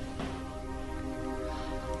God.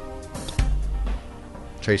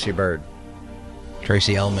 Tracy Bird.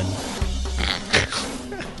 Tracy Ullman.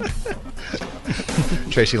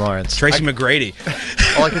 Tracy Lawrence. Tracy McGrady.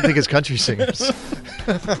 All I can think is country singers.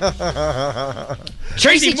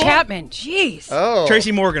 Tracy Chapman. Jeez. Oh.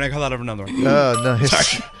 Tracy Morgan. I call that another one. No.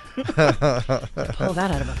 Sorry. Pull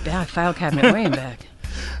that out of a back file cabinet way in back.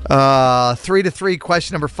 3-3,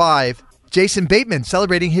 question number 5. Jason Bateman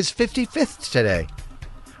celebrating his 55th today.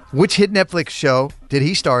 Which hit Netflix show did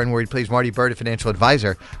he star in where he plays Marty Bird, a financial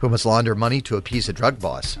advisor who must launder money to appease a drug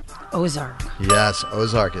boss? Ozark. Yes,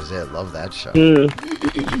 Ozark is it. Love that show.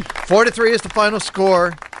 4-3 is the final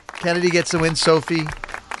score. Kennedy gets the win, Sophie.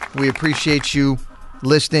 We appreciate you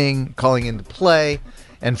listening, calling into play,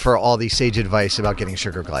 and for all the sage advice about getting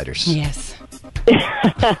sugar gliders. Yes.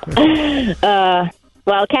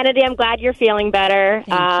 Well, Kennedy, I'm glad you're feeling better.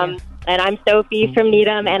 Thank you. And I'm Sophie from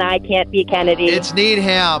Needham, and I can't beat Kennedy. It's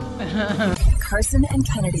Needham. Carson and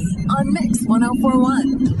Kennedy on Mix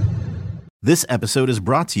 104.1. This episode is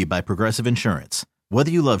brought to you by Progressive Insurance. Whether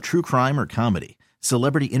you love true crime or comedy,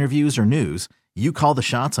 celebrity interviews or news, you call the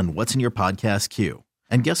shots on what's in your podcast queue.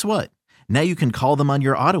 And guess what? Now you can call them on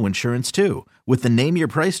your auto insurance too with the Name Your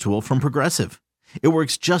Price tool from Progressive. It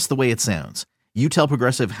works just the way it sounds. You tell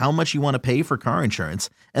Progressive how much you want to pay for car insurance,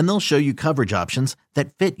 and they'll show you coverage options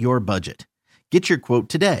that fit your budget. Get your quote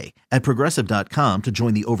today at Progressive.com to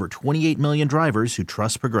join the over 28 million drivers who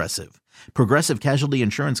trust Progressive. Progressive Casualty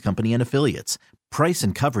Insurance Company and Affiliates. Price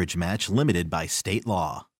and coverage match limited by state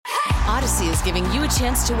law. Odyssey is giving you a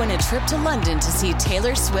chance to win a trip to London to see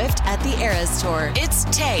Taylor Swift at the Eras Tour. It's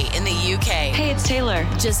Tay in the UK. Hey, it's Taylor.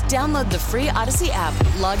 Just download the free Odyssey app,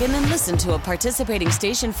 log in and listen to a participating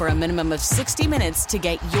station for a minimum of 60 minutes to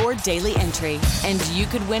get your daily entry. And you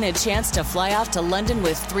could win a chance to fly off to London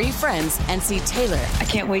with 3 friends and see Taylor. I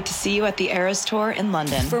can't wait to see you at the Eras Tour in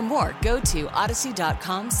London. For more, go to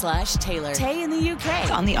odyssey.com/Taylor. Tay in the UK.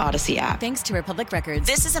 It's on the Odyssey app. Thanks to Republic Records.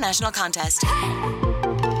 This is a national contest.